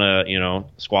only want to, you know,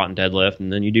 squat and deadlift.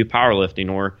 And then you do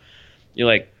powerlifting. Or you're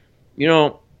like, you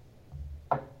know,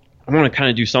 I want to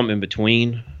kind of do something in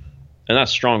between. And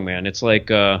that's strongman. It's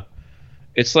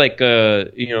like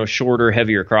you know, shorter,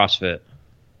 heavier CrossFit.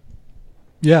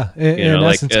 Yeah, in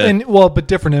essence, but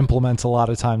different implements a lot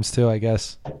of times too, I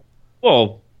guess.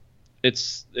 Well,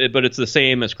 but it's the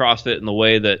same as CrossFit in the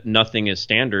way that nothing is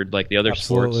standard like the other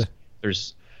sports.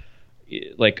 There's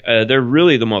like they're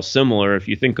really the most similar if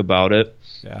you think about it.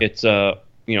 Yeah. It's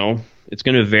you know, it's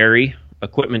going to vary.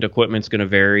 Equipment's going to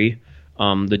vary.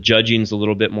 The judging's a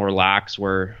little bit more lax,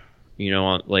 where, you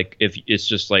know, like if it's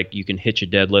just like you can hitch a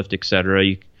deadlift, etc.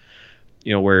 You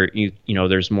know, where you know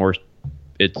there's more.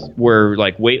 It's where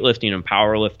like weightlifting and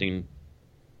powerlifting,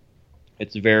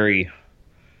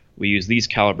 we use these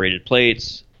calibrated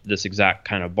plates, this exact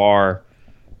kind of bar,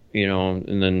 you know,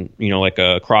 and then, you know, like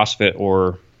a CrossFit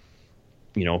or,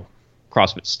 you know,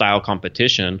 CrossFit style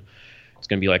competition, it's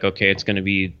going to be like, okay, it's going to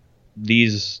be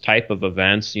these type of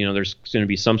events, you know, there's going to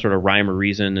be some sort of rhyme or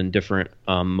reason and different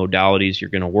modalities you're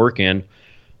going to work in,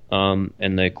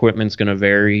 and the equipment's going to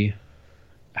vary,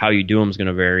 how you do them is going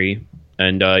to vary.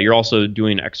 And you're also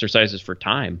doing exercises for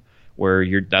time,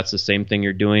 where that's the same thing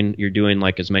you're doing. You're doing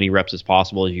like as many reps as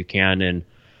possible as you can, and,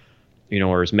 you know,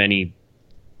 or as many,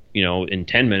 you know, in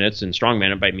 10 minutes. In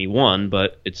strongman, it might be 1,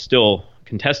 but it's still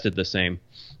contested the same.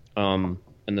 In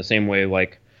the same way,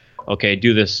 like, okay,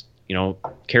 do this, you know,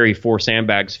 carry 4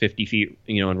 sandbags 50 feet,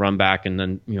 you know, and run back, and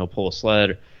then, you know, pull a sled,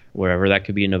 or whatever. That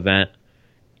could be an event.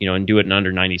 You know, and do it in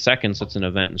under 90 seconds. That's an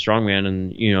event in strongman.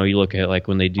 And, you know, you look at like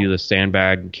when they do the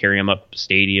sandbag and carry them up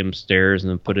stadium stairs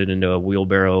and then put it into a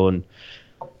wheelbarrow, and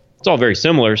it's all very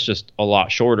similar. It's just a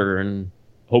lot shorter and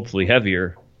hopefully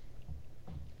heavier.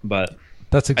 But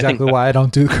that's exactly why I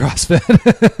don't do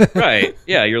CrossFit. Right.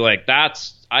 Yeah. You're like,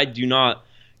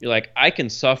 you're like, I can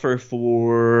suffer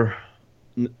for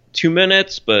 2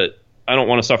 minutes, but I don't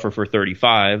want to suffer for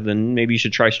 35. Then maybe you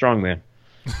should try strongman.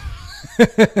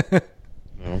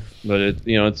 But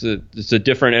it's a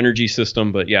different energy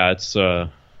system. But yeah,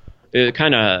 it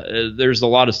kind of there's a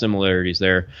lot of similarities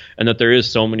there, and that there is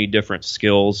so many different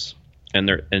skills, and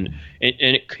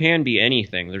it can be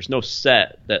anything. There's no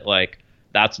set that like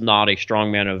that's not a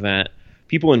strongman event.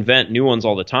 People invent new ones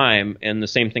all the time, and the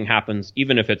same thing happens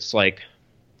even if it's like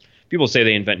people say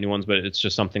they invent new ones, but it's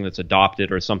just something that's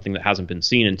adopted or something that hasn't been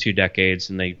seen in 2 decades,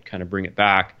 and they kind of bring it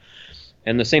back.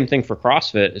 And the same thing for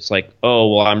CrossFit. It's like,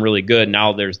 oh, well, I'm really good.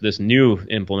 Now there's this new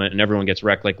implement, and everyone gets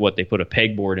wrecked. Like what, they put a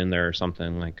pegboard in there or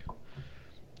something. Like,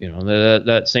 you know,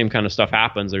 that same kind of stuff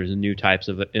happens. There's new types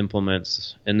of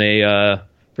implements, and they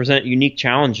present unique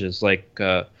challenges. Like,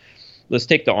 let's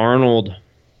take the Arnold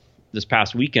this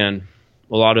past weekend.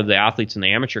 A lot of the athletes in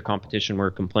the amateur competition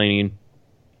were complaining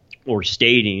or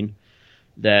stating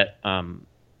that,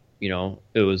 you know,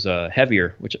 it was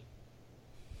heavier, which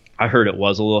I heard it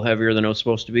was a little heavier than it was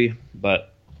supposed to be,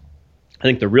 but I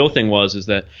think the real thing is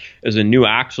that there's a new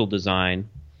axle design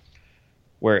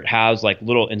where it has like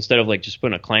little, instead of like just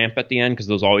putting a clamp at the end, because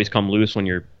those always come loose when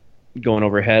you're going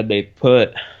overhead, they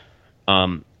put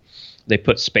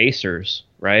spacers,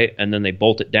 right? And then they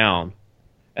bolt it down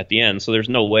at the end. So there's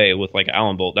no way with like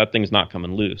Allen bolt, that thing's not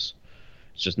coming loose.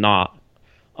 It's just not.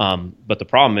 But the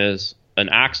problem is an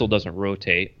axle doesn't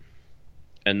rotate.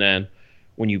 And then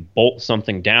when you bolt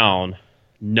something down,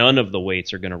 none of the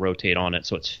weights are going to rotate on it.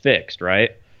 So it's fixed,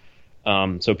 right?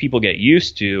 So people get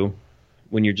used to,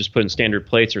 when you're just putting standard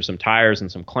plates or some tires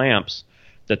and some clamps,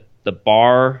 that the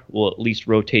bar will at least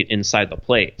rotate inside the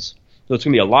plates. So it's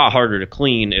going to be a lot harder to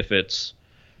clean if it's,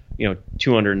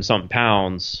 200 and something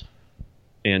pounds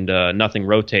and nothing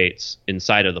rotates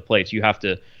inside of the plates. You have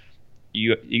to,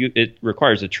 it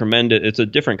requires it's a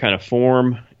different kind of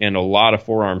form and a lot of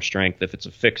forearm strength if it's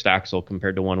a fixed axle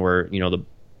compared to one where, the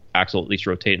axle at least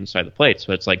rotate inside the plate.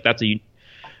 So it's like, that's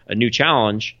a new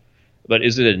challenge. But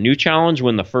is it a new challenge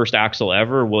when the first axle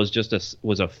ever was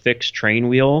was a fixed train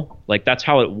wheel? Like, that's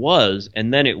how it was.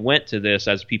 And then it went to this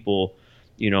as people,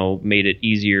 made it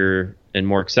easier and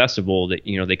more accessible, that,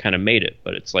 they kind of made it.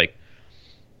 But it's like,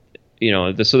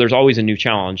 so there's always a new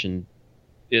challenge. And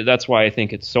that's why I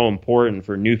think it's so important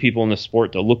for new people in the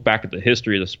sport to look back at the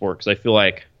history of the sport. Because I feel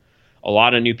like a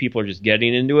lot of new people are just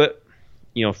getting into it,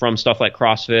 from stuff like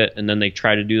CrossFit. And then they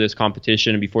try to do this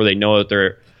competition. And before they know it,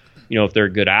 they're, if they're a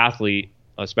good athlete,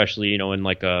 especially, in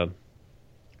like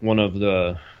one of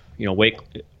the,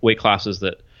 weight classes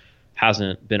that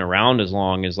hasn't been around as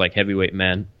long as like heavyweight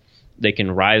men, they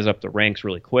can rise up the ranks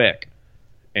really quick.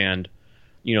 And,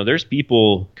 there's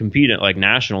people competing at like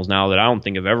nationals now that I don't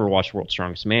think have ever watched World's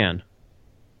Strongest Man,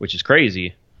 which is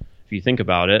crazy if you think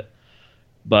about it.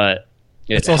 But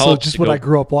it's also just what I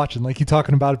grew up watching. Like, you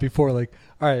talking about it before, like,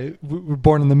 all right, we were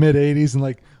born in the mid 80s and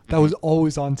like, that was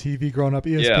always on TV growing up,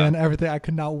 ESPN, everything. I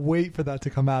could not wait for that to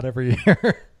come out every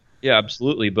year. Yeah,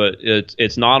 absolutely. But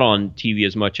it's not on TV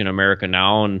as much in America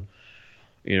now. And,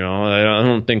 I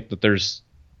don't think that there's,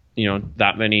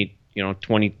 that many,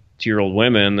 22-year-old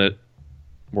women that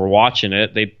were watching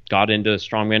it. They got into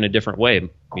strongman a different way.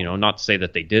 Not to say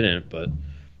that they didn't, but,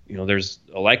 there's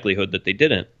a likelihood that they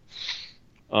didn't.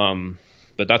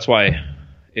 But that's why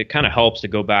it kind of helps to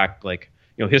go back, like,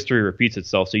 history repeats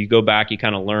itself. So you go back, you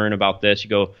kind of learn about this. You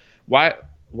go, why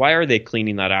are they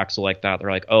cleaning that axle like that?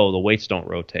 They're like, oh, the weights don't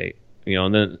rotate.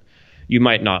 And then you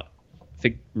might not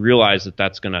realize that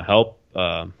that's going to help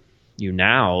you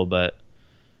now, but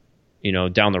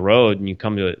down the road, and you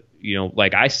come to it,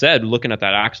 like I said, looking at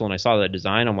that axle and I saw that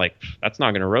design, I'm like, that's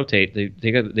not going to rotate.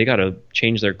 They got to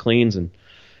change their cleans, and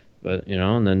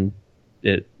then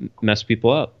it messed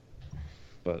people up.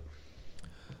 But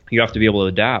you have to be able to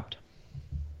adapt.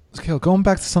 Okay, going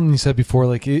back to something you said before,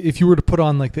 like if you were to put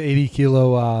on like the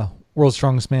 80-kilo World's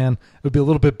Strongest Man, it would be a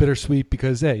little bit bittersweet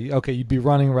because, hey, okay, you'd be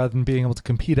running rather than being able to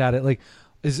compete at it. Like,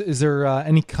 is there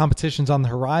any competitions on the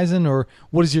horizon, or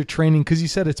what is your training? Because you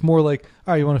said it's more like,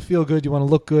 all right, you want to feel good, you want to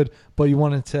look good, but you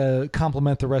want it to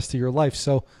complement the rest of your life.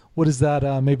 So what is that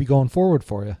maybe going forward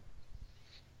for you?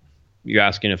 You're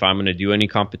asking if I'm going to do any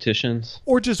competitions,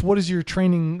 or just what is your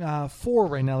training for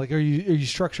right now? Like, are you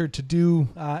structured to do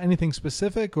anything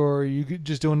specific, or are you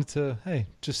just doing it to, hey,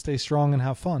 just stay strong and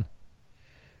have fun?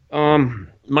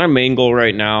 My main goal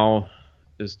right now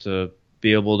is to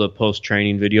be able to post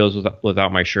training videos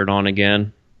without my shirt on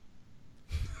again,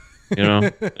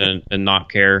 and not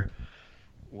care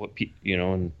what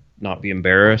and not be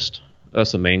embarrassed.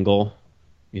 That's the main goal,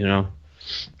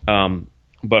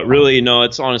 But really, no,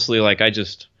 it's honestly like I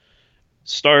just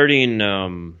starting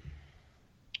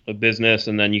a business,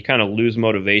 and then you kind of lose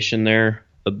motivation there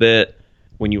a bit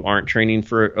when you aren't training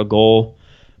for a goal,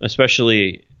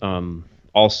 especially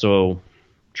also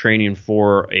training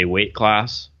for a weight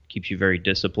class keeps you very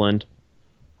disciplined.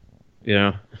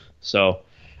 So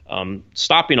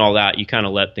stopping all that, you kind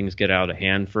of let things get out of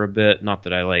hand for a bit. Not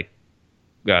that I like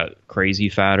got crazy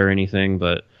fat or anything,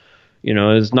 but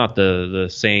it's not the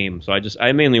same. So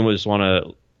I mainly just want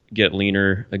to get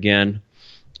leaner again,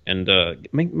 and I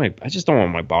just don't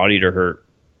want my body to hurt.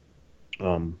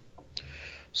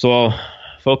 So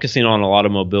focusing on a lot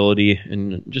of mobility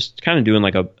and just kind of doing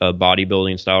like a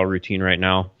bodybuilding style routine right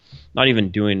now. Not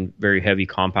even doing very heavy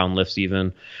compound lifts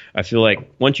even. I feel like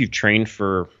once you've trained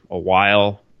for a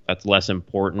while, that's less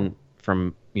important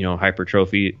from,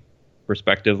 hypertrophy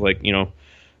perspective. Like,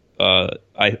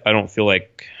 I feel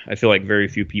like very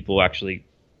few people actually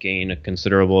gain a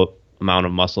considerable amount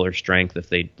of muscle or strength if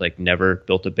they like never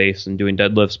built a base in doing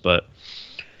deadlifts. But,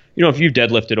 if you've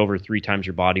deadlifted over 3 times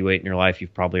your body weight in your life,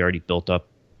 you've probably already built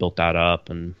that up,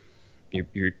 and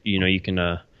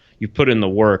you've put in the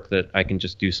work that I can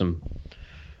just do some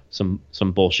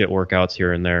bullshit workouts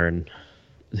here and there. And,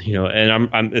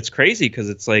 and it's crazy because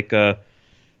it's like,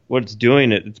 what it's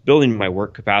doing, it's building my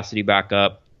work capacity back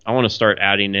up. I want to start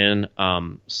adding in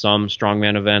some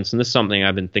strongman events. And this is something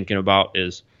I've been thinking about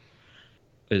is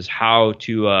how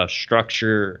to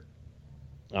structure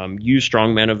use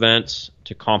strongman events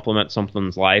to complement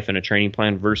someone's life and a training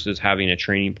plan versus having a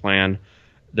training plan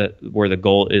where the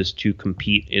goal is to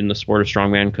compete in the sport of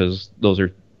strongman, because those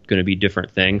are going to be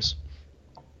different things.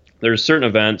 There's certain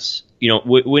events,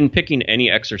 when picking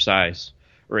any exercise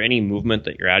or any movement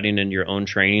that you're adding into your own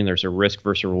training, there's a risk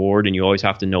versus reward, and you always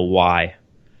have to know why.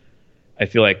 I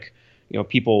feel like,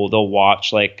 people, they'll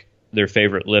watch like their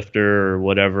favorite lifter or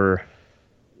whatever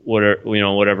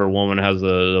woman has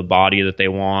the body that they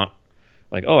want.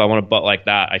 Like, oh, I want a butt like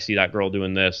that. I see that girl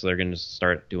doing this, so they're going to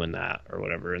start doing that or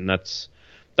whatever. And that's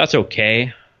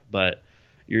okay, but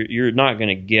you're not going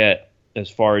to get as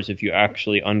far as if you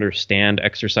actually understand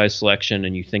exercise selection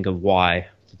and you think of why.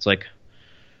 It's like,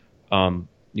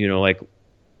 like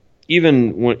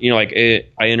even when, I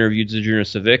interviewed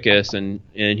Zydrunas Savickas and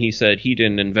he said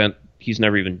he's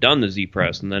never even done the Z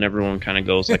press. And then everyone kind of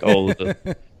goes like, oh,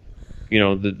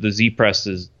 the Z press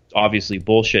is obviously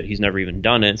bullshit. He's never even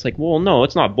done it. It's like, well, no,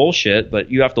 it's not bullshit, but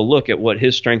you have to look at what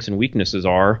his strengths and weaknesses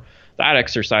are. That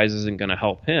exercise isn't going to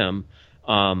help him.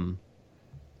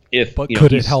 But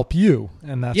could it help you?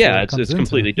 And that's it's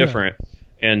completely different.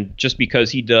 Yeah. And just because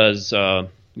he does,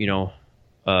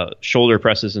 shoulder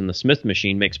presses in the Smith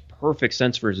machine makes perfect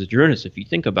sense for Zydrunas if you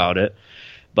think about it.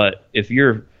 But if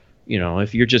you're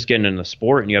just getting in the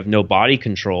sport and you have no body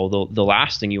control, the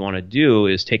last thing you want to do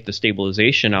is take the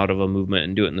stabilization out of a movement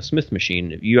and do it in the Smith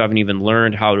machine. If you haven't even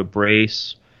learned how to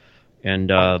brace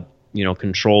and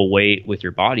control weight with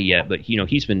your body yet, but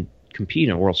he's been competing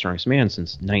at World's Strongest Man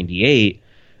since '98,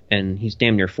 and he's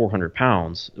damn near 400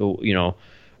 pounds. All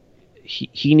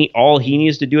he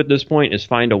needs to do at this point is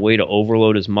find a way to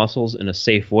overload his muscles in a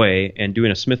safe way, and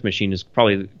doing a Smith machine is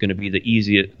probably going to be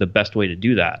the best way to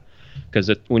do that. Because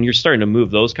when you're starting to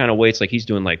move those kind of weights, like he's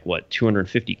doing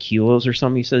 250 kilos or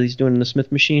something he says he's doing in the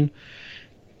Smith machine,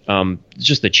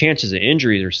 just the chances of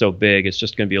injuries are so big, it's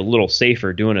just going to be a little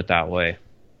safer doing it that way.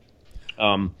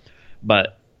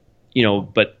 But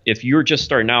if you're just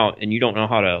starting out and you don't know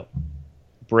how to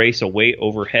brace a weight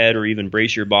overhead or even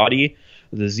brace your body,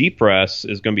 the Z press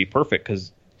is going to be perfect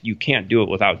because you can't do it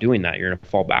without doing that. You're going to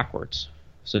fall backwards.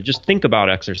 So just think about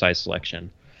exercise selection.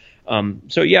 I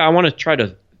want to try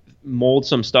to mold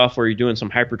some stuff where you're doing some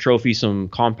hypertrophy, some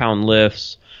compound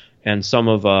lifts, and some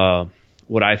of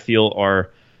what I feel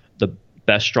are the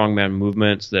best strongman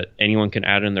movements that anyone can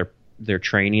add in their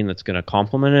training that's going to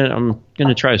complement it. I'm going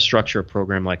to try to structure a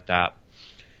program like that.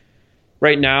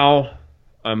 Right now,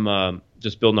 I'm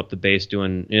just building up the base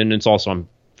and it's also, I'm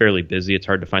fairly busy. It's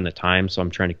hard to find the time, so I'm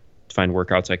trying to find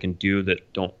workouts I can do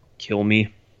that don't kill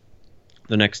me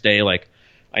the next day. Like,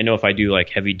 I know if I do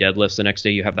heavy deadlifts the next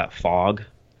day, you have that fog.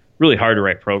 Really hard to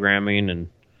write programming and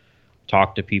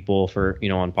talk to people for,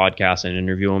 on podcasts and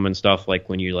interview them and stuff. Like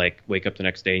when you wake up the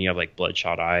next day and you have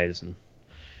bloodshot eyes and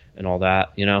all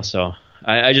that, So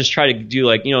I just try to do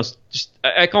I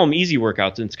call them easy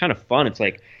workouts, and it's kind of fun. It's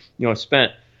I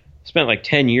spent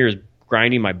 10 years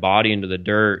grinding my body into the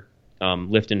dirt,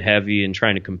 lifting heavy and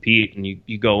trying to compete. And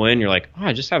you go in, you're like, oh,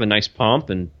 I just have a nice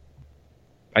pump and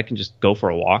I can just go for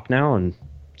a walk now and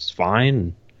it's fine.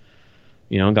 And,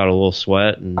 got a little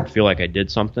sweat and feel like I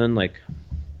did something.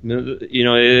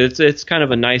 It's kind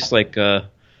of a nice little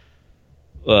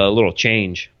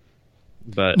change.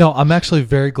 But no, I'm actually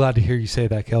very glad to hear you say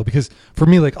that, Cale, because for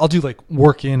me, I'll do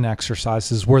work-in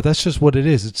exercises where that's just what it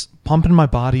is. It's pumping my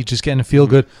body, just getting to feel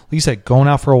good. Like you said, going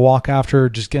out for a walk after,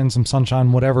 just getting some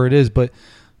sunshine, whatever it is. But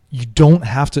you don't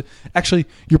have to. Actually,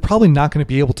 you're probably not going to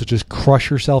be able to just crush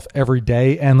yourself every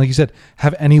day and, like you said,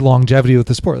 have any longevity with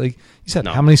the sport. Like you said,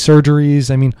 How many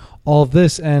surgeries? I mean, all of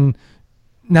this. And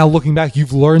now looking back,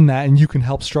 you've learned that and you can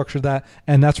help structure that.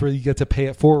 And that's where you get to pay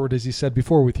it forward, as you said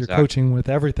before, with your coaching, with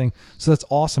everything. So that's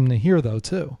awesome to hear, though,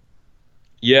 too.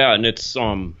 Yeah. And it's,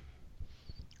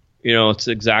 it's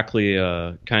exactly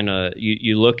kind of,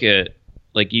 you look at,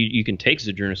 you can take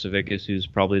Zydrunas Savickas, who's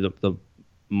probably the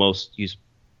most, he's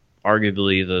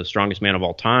arguably the strongest man of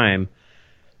all time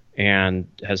and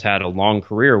has had a long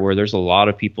career, where there's a lot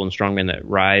of people in strongman that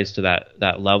rise to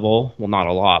that level. Well, not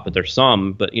a lot, but there's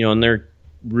some, but and they're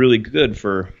really good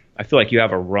for, I feel like you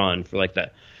have a run for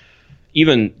that,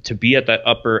 even to be at that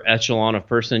upper echelon of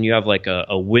person, you have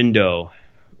a window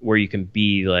where you can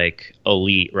be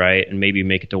elite, right? And maybe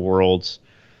make it to worlds.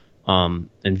 And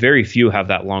very few have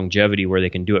that longevity where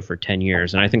they can do it for 10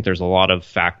 years. And I think there's a lot of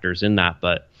factors in that,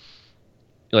 but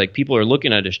people are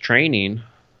looking at his training,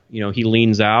 he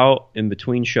leans out in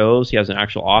between shows. He has an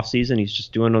actual off season. He's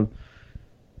just doing them.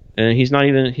 And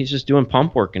he's just doing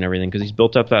pump work and everything, because he's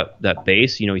built up that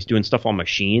base. He's doing stuff on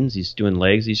machines. He's doing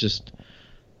legs. He's just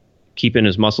keeping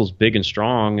his muscles big and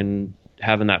strong and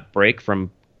having that break from,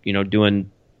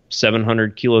 doing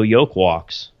 700 kilo yoke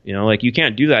walks. You know, like you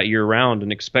can't do that year round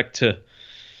and expect to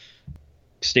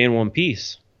stay in one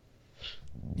piece.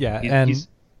 Yeah.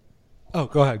 Oh,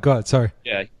 go ahead. Sorry.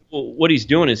 Yeah. Well, what he's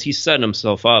doing is he's setting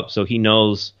himself up so he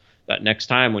knows that next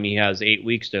time when he has 8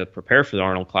 weeks to prepare for the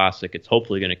Arnold Classic, it's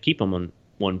hopefully going to keep him on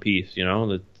one piece. You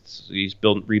know, he's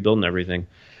rebuilding everything.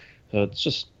 So it's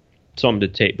just something to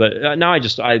take. But now I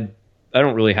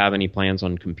don't really have any plans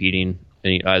on competing.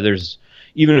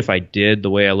 Even if I did, the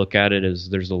way I look at it is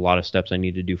there's a lot of steps I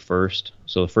need to do first.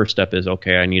 So the first step is,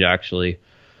 okay, I need to actually,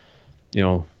 you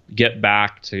know, get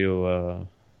back to,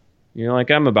 you know,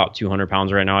 like I'm about 200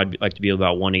 pounds right now. I'd like to be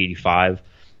about 185.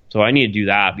 So I need to do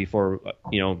that before,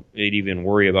 you know, I'd even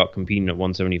worry about competing at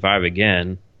 175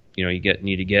 again. You know,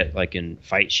 need to get like in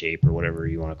fight shape or whatever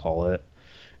you want to call it.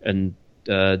 And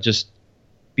just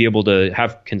be able to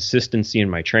have consistency in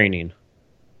my training.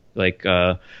 Like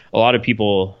a lot of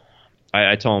people,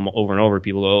 I tell them over and over,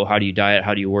 people, oh, how do you diet?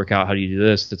 How do you work out? How do you do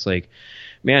this? It's like,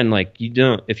 man, like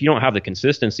if you don't have the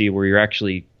consistency where you're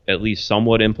actually at least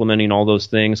somewhat implementing all those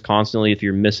things constantly, if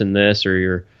you're missing this or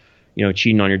you're, you know,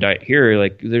 cheating on your diet here,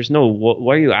 like there's no,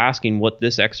 why are you asking what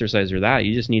this exercise or that?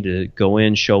 You just need to go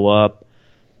in, show up,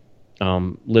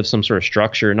 live some sort of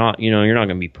structure. Not, you know, you're not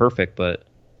going to be perfect, but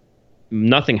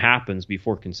nothing happens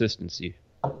before consistency.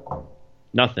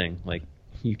 Nothing. Like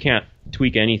you can't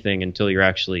tweak anything until you're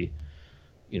actually,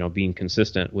 you know, being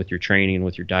consistent with your training,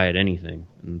 with your diet, anything.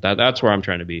 And that's where I'm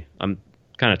trying to be. I'm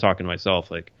kind of talking to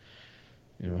myself like,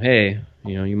 you know, hey,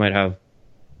 you know, you might have a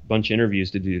bunch of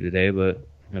interviews to do today, but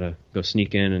I gotta go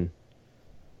sneak in and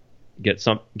get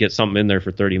something in there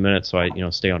for 30 minutes so I, you know,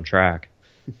 stay on track.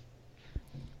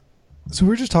 So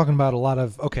we're just talking about a lot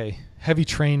of, okay, heavy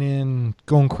training,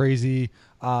 going crazy.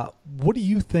 What do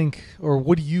you think, or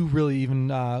what do you really even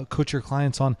coach your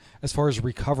clients on as far as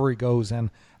recovery goes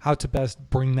and how to best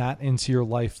bring that into your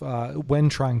life when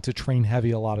trying to train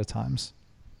heavy a lot of times?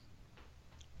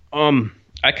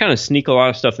 I kind of sneak a lot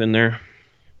of stuff in there.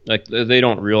 Like they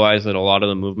don't realize that a lot of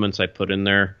the movements I put in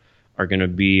there are going to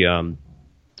be,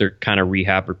 they're kind of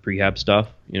rehab or prehab stuff,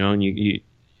 you know,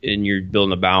 and you're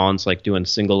building a balance, like doing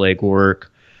single leg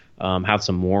work, have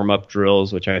some warm up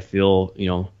drills, which I feel, you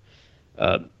know,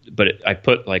 but I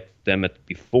put like them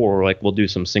before, like we'll do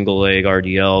some single leg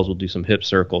RDLs, we'll do some hip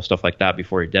circle, stuff like that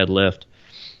before you deadlift.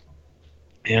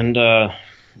 And,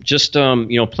 just, you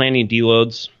know, planning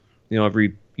deloads, you know,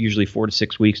 every usually 4 to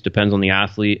 6 weeks, depends on the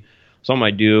athlete. Something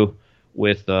I do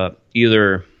with,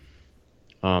 either,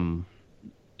 you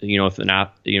know, if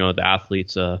the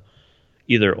athlete's,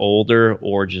 either older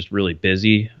or just really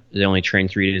busy, they only train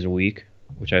 3 days a week,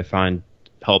 which I find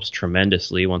helps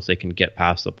tremendously once they can get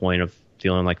past the point of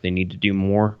feeling like they need to do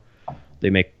more. They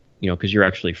make, you know, because you're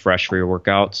actually fresh for your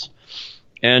workouts.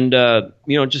 And,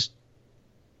 you know, just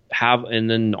and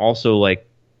then also like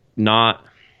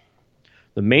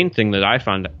the main thing that I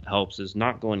find helps is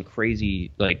not going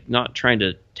crazy, like not trying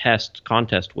to test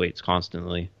contest weights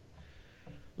constantly.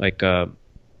 Like,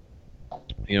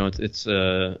 you know, it's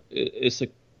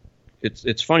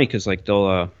funny because like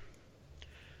they'll,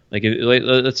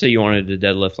 let's say you wanted to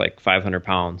deadlift like 500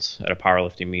 pounds at a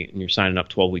powerlifting meet and you're signing up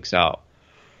 12 weeks out.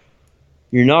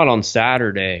 You're not on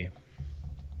Saturday,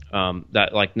 that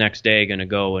like next day going to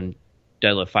go and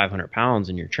deadlift 500 pounds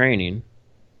in your training.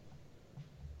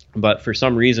 But for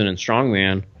some reason in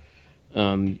strongman,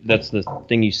 that's the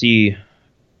thing you see,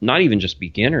 not even just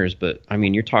beginners, but I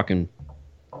mean, you're talking,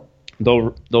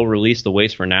 they'll release the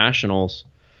weights for nationals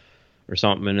or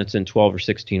something, and it's in 12 or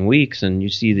 16 weeks, and you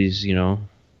see these, you know,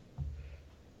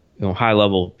 high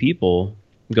level people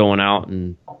going out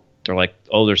and they're like,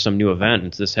 oh, there's some new event, and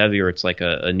it's this heavy, or it's like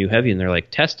a new heavy, and they're like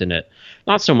testing it.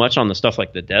 Not so much on the stuff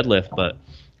like the deadlift, but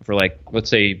for like, let's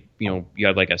say, you know, you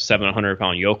have like a 700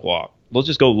 pound yoke walk. Let's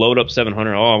just go load up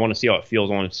 700. Oh, I want to see how it feels.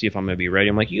 I want to see if I'm going to be ready.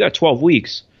 I'm like, you got 12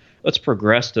 weeks. Let's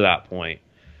progress to that point.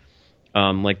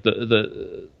 Like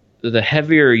the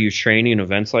heavier you train in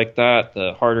events like that,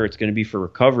 the harder it's going to be for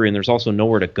recovery. And there's also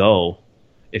nowhere to go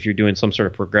if you're doing some sort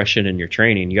of progression in your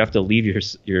training. You have to leave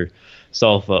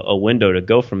yourself a window to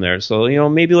go from there. So, you know,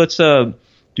 maybe let's do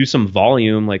some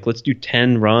volume. Like let's do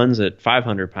 10 runs at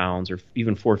 500 pounds or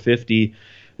even 450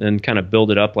 and kind of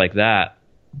build it up like that.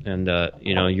 And,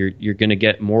 you know, you're going to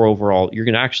get more overall, you're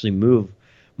going to actually move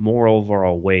more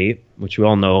overall weight, which we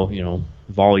all know, you know,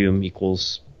 volume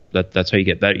equals that's how you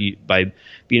get better. By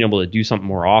being able to do something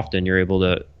more often, you're able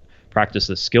to practice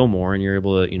the skill more, and you're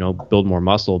able to, you know, build more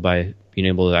muscle by being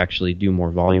able to actually do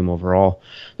more volume overall.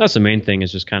 That's the main thing,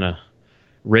 is just kind of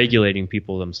regulating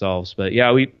people themselves. But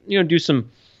yeah, we, you know, do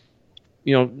some,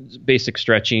 you know, basic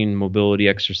stretching, mobility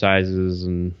exercises,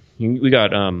 and we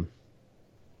got,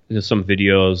 some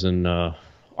videos and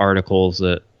articles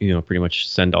that, pretty much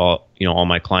send all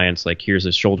my clients, like, here's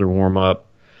a shoulder warm up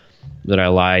that I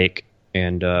like.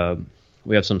 And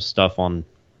we have some stuff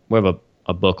we have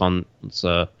a book on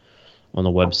the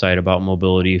website about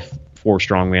mobility for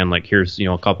strongman. Like, here's,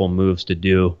 a couple moves to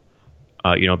do,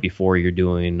 before you're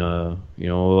doing, a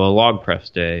log press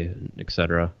day,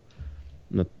 etc.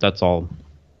 That's all,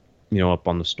 up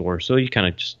on the store. So you kind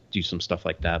of just do some stuff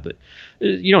like that, but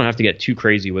you don't have to get too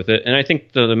crazy with it. And I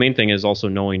think the main thing is also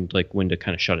knowing, like, when to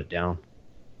kind of shut it down,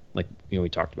 like, we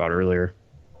talked about earlier.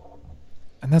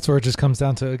 And that's where it just comes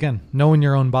down to, again, knowing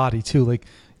your own body too. Like,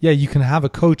 yeah, you can have a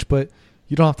coach, but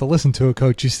you don't have to listen to a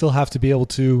coach. You still have to be able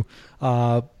to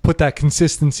put that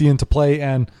consistency into play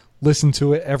and listen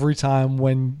to it every time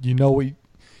when you know what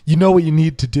you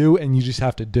need to do, and you just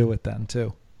have to do it then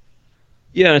too.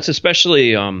 Yeah, it's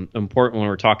especially important when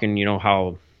we're talking,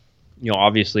 how,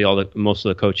 obviously most of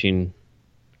the coaching,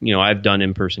 I've done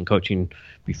in-person coaching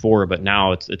before, but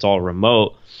now it's all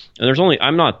remote, and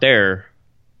I'm not there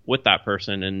with that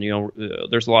person. And,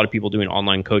 there's a lot of people doing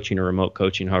online coaching or remote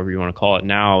coaching, however you want to call it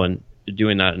now, and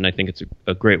doing that. And I think it's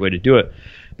a great way to do it.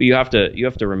 But you have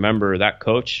to remember that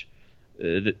coach,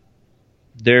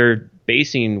 they're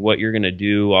basing what you're going to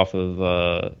do off of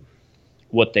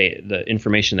the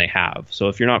information they have. So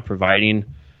if you're not providing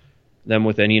them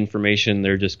with any information,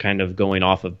 they're just kind of going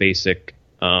off of basic,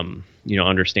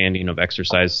 understanding of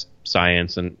exercise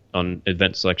science and on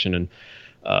event selection and,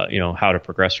 how to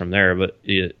progress from there. But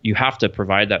you have to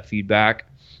provide that feedback,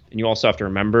 and you also have to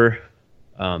remember,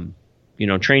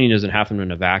 training doesn't happen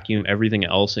in a vacuum. Everything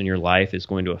else in your life is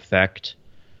going to affect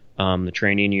the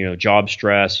training. Job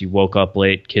stress, you woke up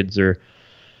late, kids are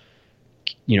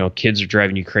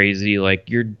driving you crazy. Like,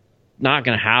 you're not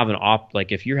going to have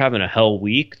like, if you're having a hell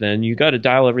week, then you got to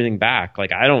dial everything back.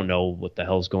 Like, I don't know what the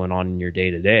hell's going on in your day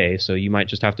to day. So you might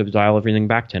just have to dial everything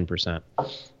back 10%,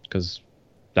 because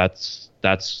that's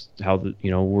how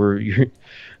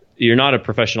you're not a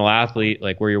professional athlete,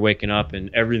 like, where you're waking up and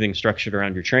everything's structured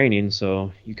around your training.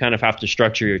 So you kind of have to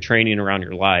structure your training around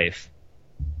your life,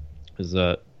 is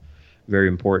very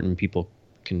important. People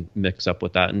can mix up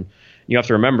with that. And you have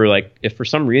to remember, like, if for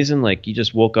some reason, like, you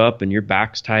just woke up and your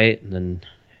back's tight and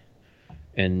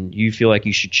you feel like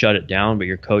you should shut it down, but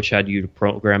your coach had you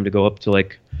programmed to go up to,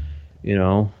 like,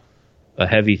 a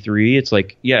heavy 3, it's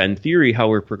like, yeah, in theory, how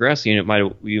we're progressing,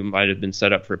 you might have been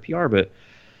set up for a PR, but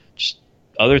just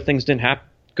other things didn't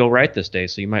go right this day.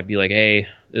 So you might be like, hey,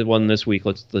 it wasn't this week.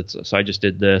 So I just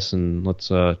did this, and let's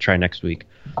try next week.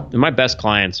 And my best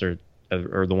clients are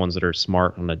the ones that are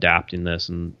smart on adapting this,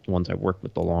 and the ones I've worked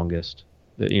with the longest.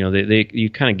 You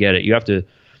kind of get it. You have to,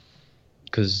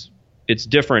 because it's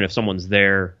different if someone's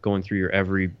there going through your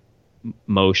every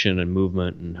motion and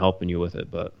movement and helping you with it.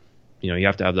 But you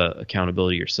have to have the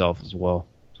accountability yourself as well.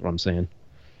 That's what I'm saying.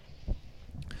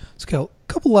 So, a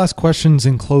couple last questions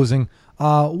in closing.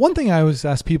 One thing I always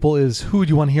ask people is, who would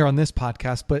you want to hear on this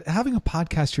podcast? But having a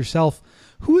podcast yourself,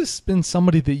 who has been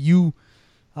somebody that you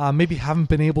maybe haven't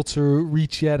been able to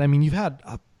reach yet? I mean, you've had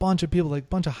a bunch of people, like a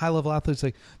bunch of high-level athletes,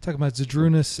 like talking about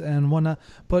Zydrunas and whatnot,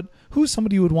 but who's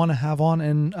somebody you would want to have on,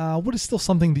 and what is still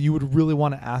something that you would really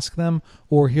want to ask them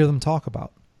or hear them talk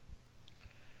about?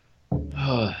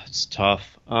 It's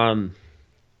tough.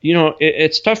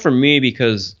 It's tough for me,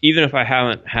 because even if I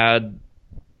haven't had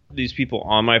these people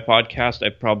on my podcast,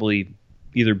 I've probably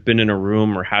either been in a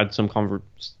room or had some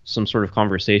sort of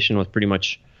conversation with pretty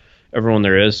much everyone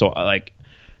there is. So, like,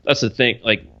 that's the thing.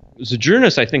 Like,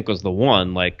 Zydrunas, I think, was the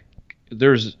one. Like,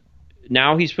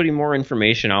 now he's putting more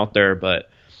information out there, but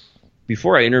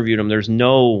before I interviewed him, there's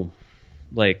no,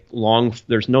 like,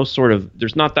 there's not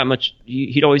that much.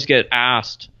 He'd always get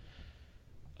asked,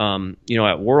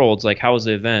 at Worlds, like, how was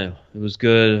the event? It was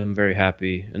good. I'm very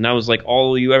happy. And that was, like,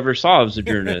 all you ever saw of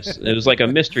Zydrunas. It was like a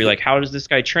mystery. Like, how does this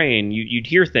guy train? You'd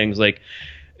hear things like,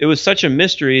 it was such a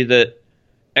mystery that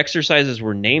exercises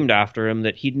were named after him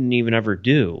that he didn't even ever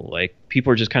do. Like, people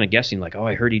were just kind of guessing, like, oh,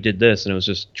 I heard he did this, and it was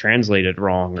just translated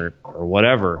wrong or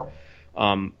whatever.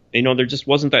 There just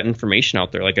wasn't that information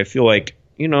out there. Like, I feel like,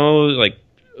 like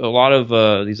a lot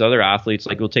of these other athletes,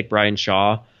 like, we'll take Brian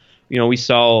Shaw. We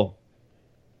sell,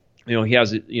 he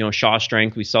has, Shaw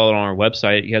Strength. We sell it on our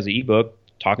website. He has an ebook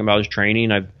talking about his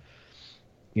training. I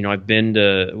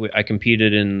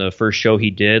competed in the first show he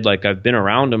did. Like, I've been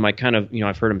around him. I kind of,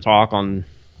 I've heard him talk on,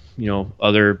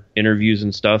 other interviews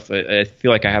and stuff. I feel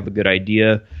like I have a good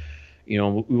idea. We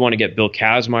want to get Bill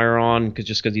Kazmaier on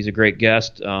because he's a great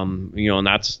guest. And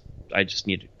I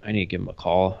need to give him a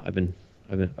call. I've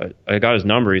I got his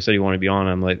number. He said he wanted to be on.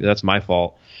 I'm like, that's my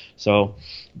fault. So,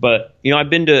 but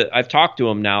I've talked to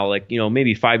him now, like,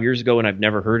 maybe 5 years ago, and I've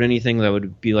never heard anything that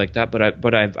would be like that.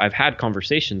 But I've had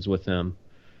conversations with him,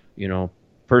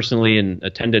 personally, and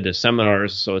attended his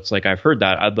seminars. So it's like I've heard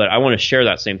that, but I want to share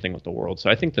that same thing with the world. So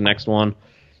I think the next one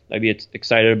I'd be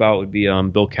excited about would be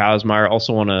Bill Kazmaier. I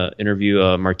also want to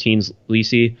interview Martins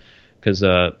Lisi, because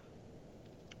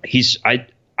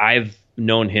I've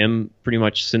known him pretty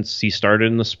much since he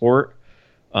started in the sport.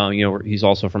 He's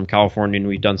also from California, and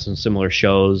we've done some similar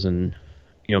shows and,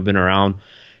 been around.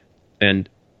 And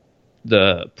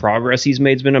the progress he's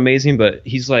made has been amazing, but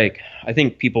he's like, I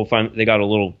think people they got a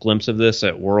little glimpse of this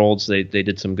at Worlds. They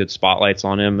did some good spotlights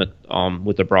on him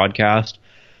with the broadcast.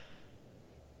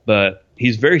 But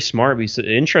he's very smart. He's an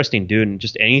interesting dude, and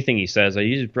just anything he says,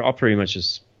 I'll pretty much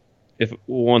just,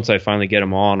 once I finally get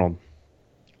him on,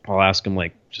 I'll ask him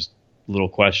like just little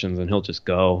questions, and he'll just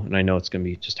go. And I know it's gonna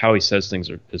be just how he says things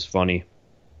is funny.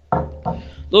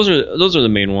 Those are the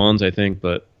main ones, I think.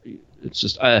 But it's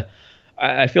just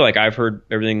I feel like I've heard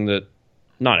everything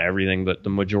not everything, but the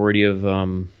majority of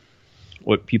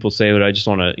what people say. But I just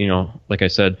want to, like I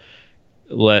said,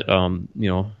 let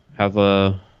have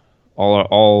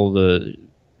all the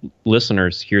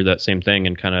listeners hear that same thing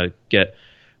and kind of get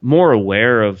more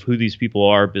aware of who these people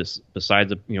are,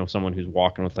 besides someone who's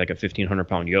walking with like a 1,500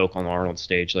 pound yoke on the Arnold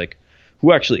stage. Like,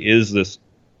 who actually is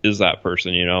that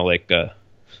person? Like a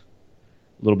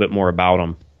little bit more about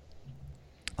them.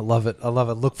 I love it.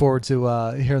 Look forward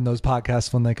to hearing those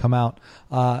podcasts when they come out.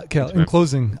 Cale, in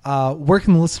closing, where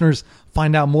can the listeners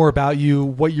find out more about you,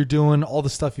 what you're doing, all the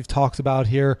stuff you've talked about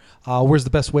here? Where's the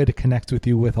best way to connect with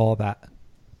you with all that?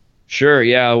 Sure.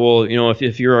 Yeah. Well,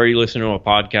 if you're already listening to a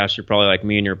podcast, you're probably like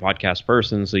me and you're a podcast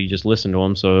person. So you just listen to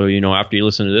them. So, after you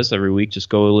listen to this every week, just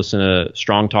go listen to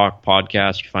Strong Talk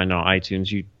podcast. You find it on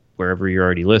iTunes, wherever you're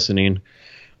already listening.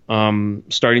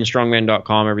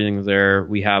 StartingStrongman.com, everything's there.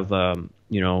 We have,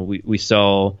 we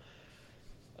sell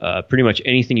pretty much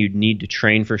anything you'd need to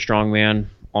train for strongman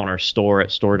on our store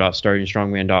at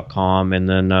store.startingstrongman.com. And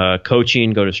then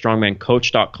coaching, go to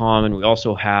strongmancoach.com. And we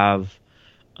also have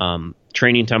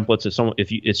training templates.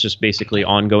 It's just basically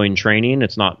ongoing training.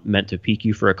 It's not meant to peak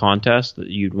you for a contest. That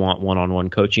you'd want one-on-one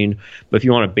coaching. But if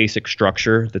you want a basic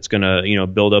structure that's going to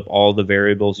build up all the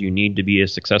variables you need to be a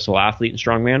successful athlete in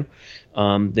strongman,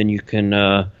 then you can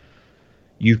go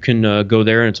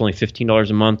there, and it's only $15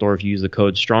 a month. Or if you use the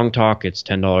code StrongTalk, it's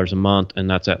 $10 a month, and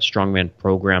that's at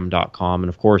strongmanprogram.com. And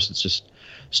of course, it's just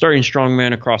Starting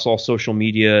Strongman across all social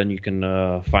media, and you can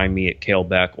find me at Cale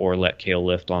Beck or Let Cale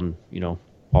Lift on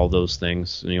all those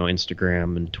things,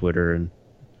 Instagram and Twitter and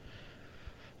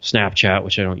Snapchat,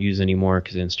 which I don't use anymore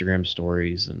because Instagram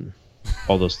stories and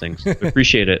all those things.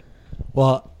 Appreciate it.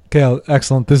 Well, Cale,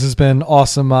 excellent. This has been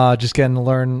awesome. Just getting to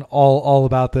learn all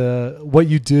about what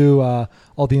you do,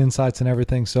 all the insights and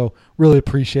everything. So really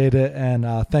appreciate it.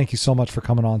 And thank you so much for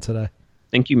coming on today.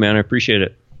 Thank you, man. I appreciate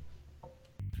it.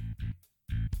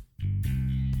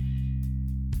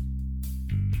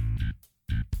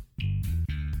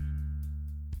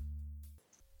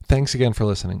 Thanks again for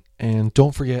listening. And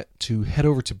don't forget to head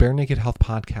over to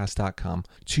barenakedhealthpodcast.com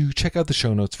to check out the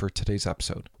show notes for today's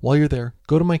episode. While you're there,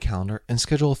 go to my calendar and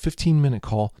schedule a 15-minute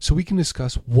call so we can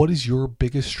discuss what is your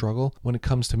biggest struggle when it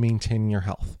comes to maintaining your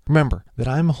health. Remember that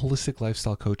I'm a holistic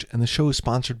lifestyle coach, and the show is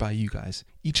sponsored by you guys.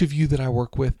 Each of you that I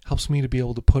work with helps me to be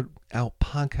able to put out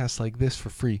podcasts like this for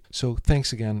free. So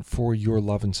thanks again for your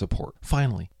love and support.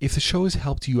 Finally, if the show has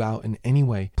helped you out in any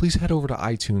way, please head over to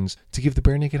iTunes to give the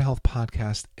Bare Naked Health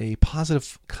Podcast a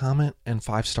positive comment and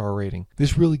 5-star rating.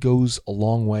 This really goes a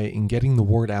long way in getting the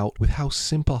word out with how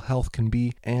simple health can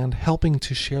be and helping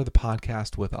to share the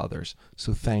podcast with others.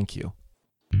 So thank you.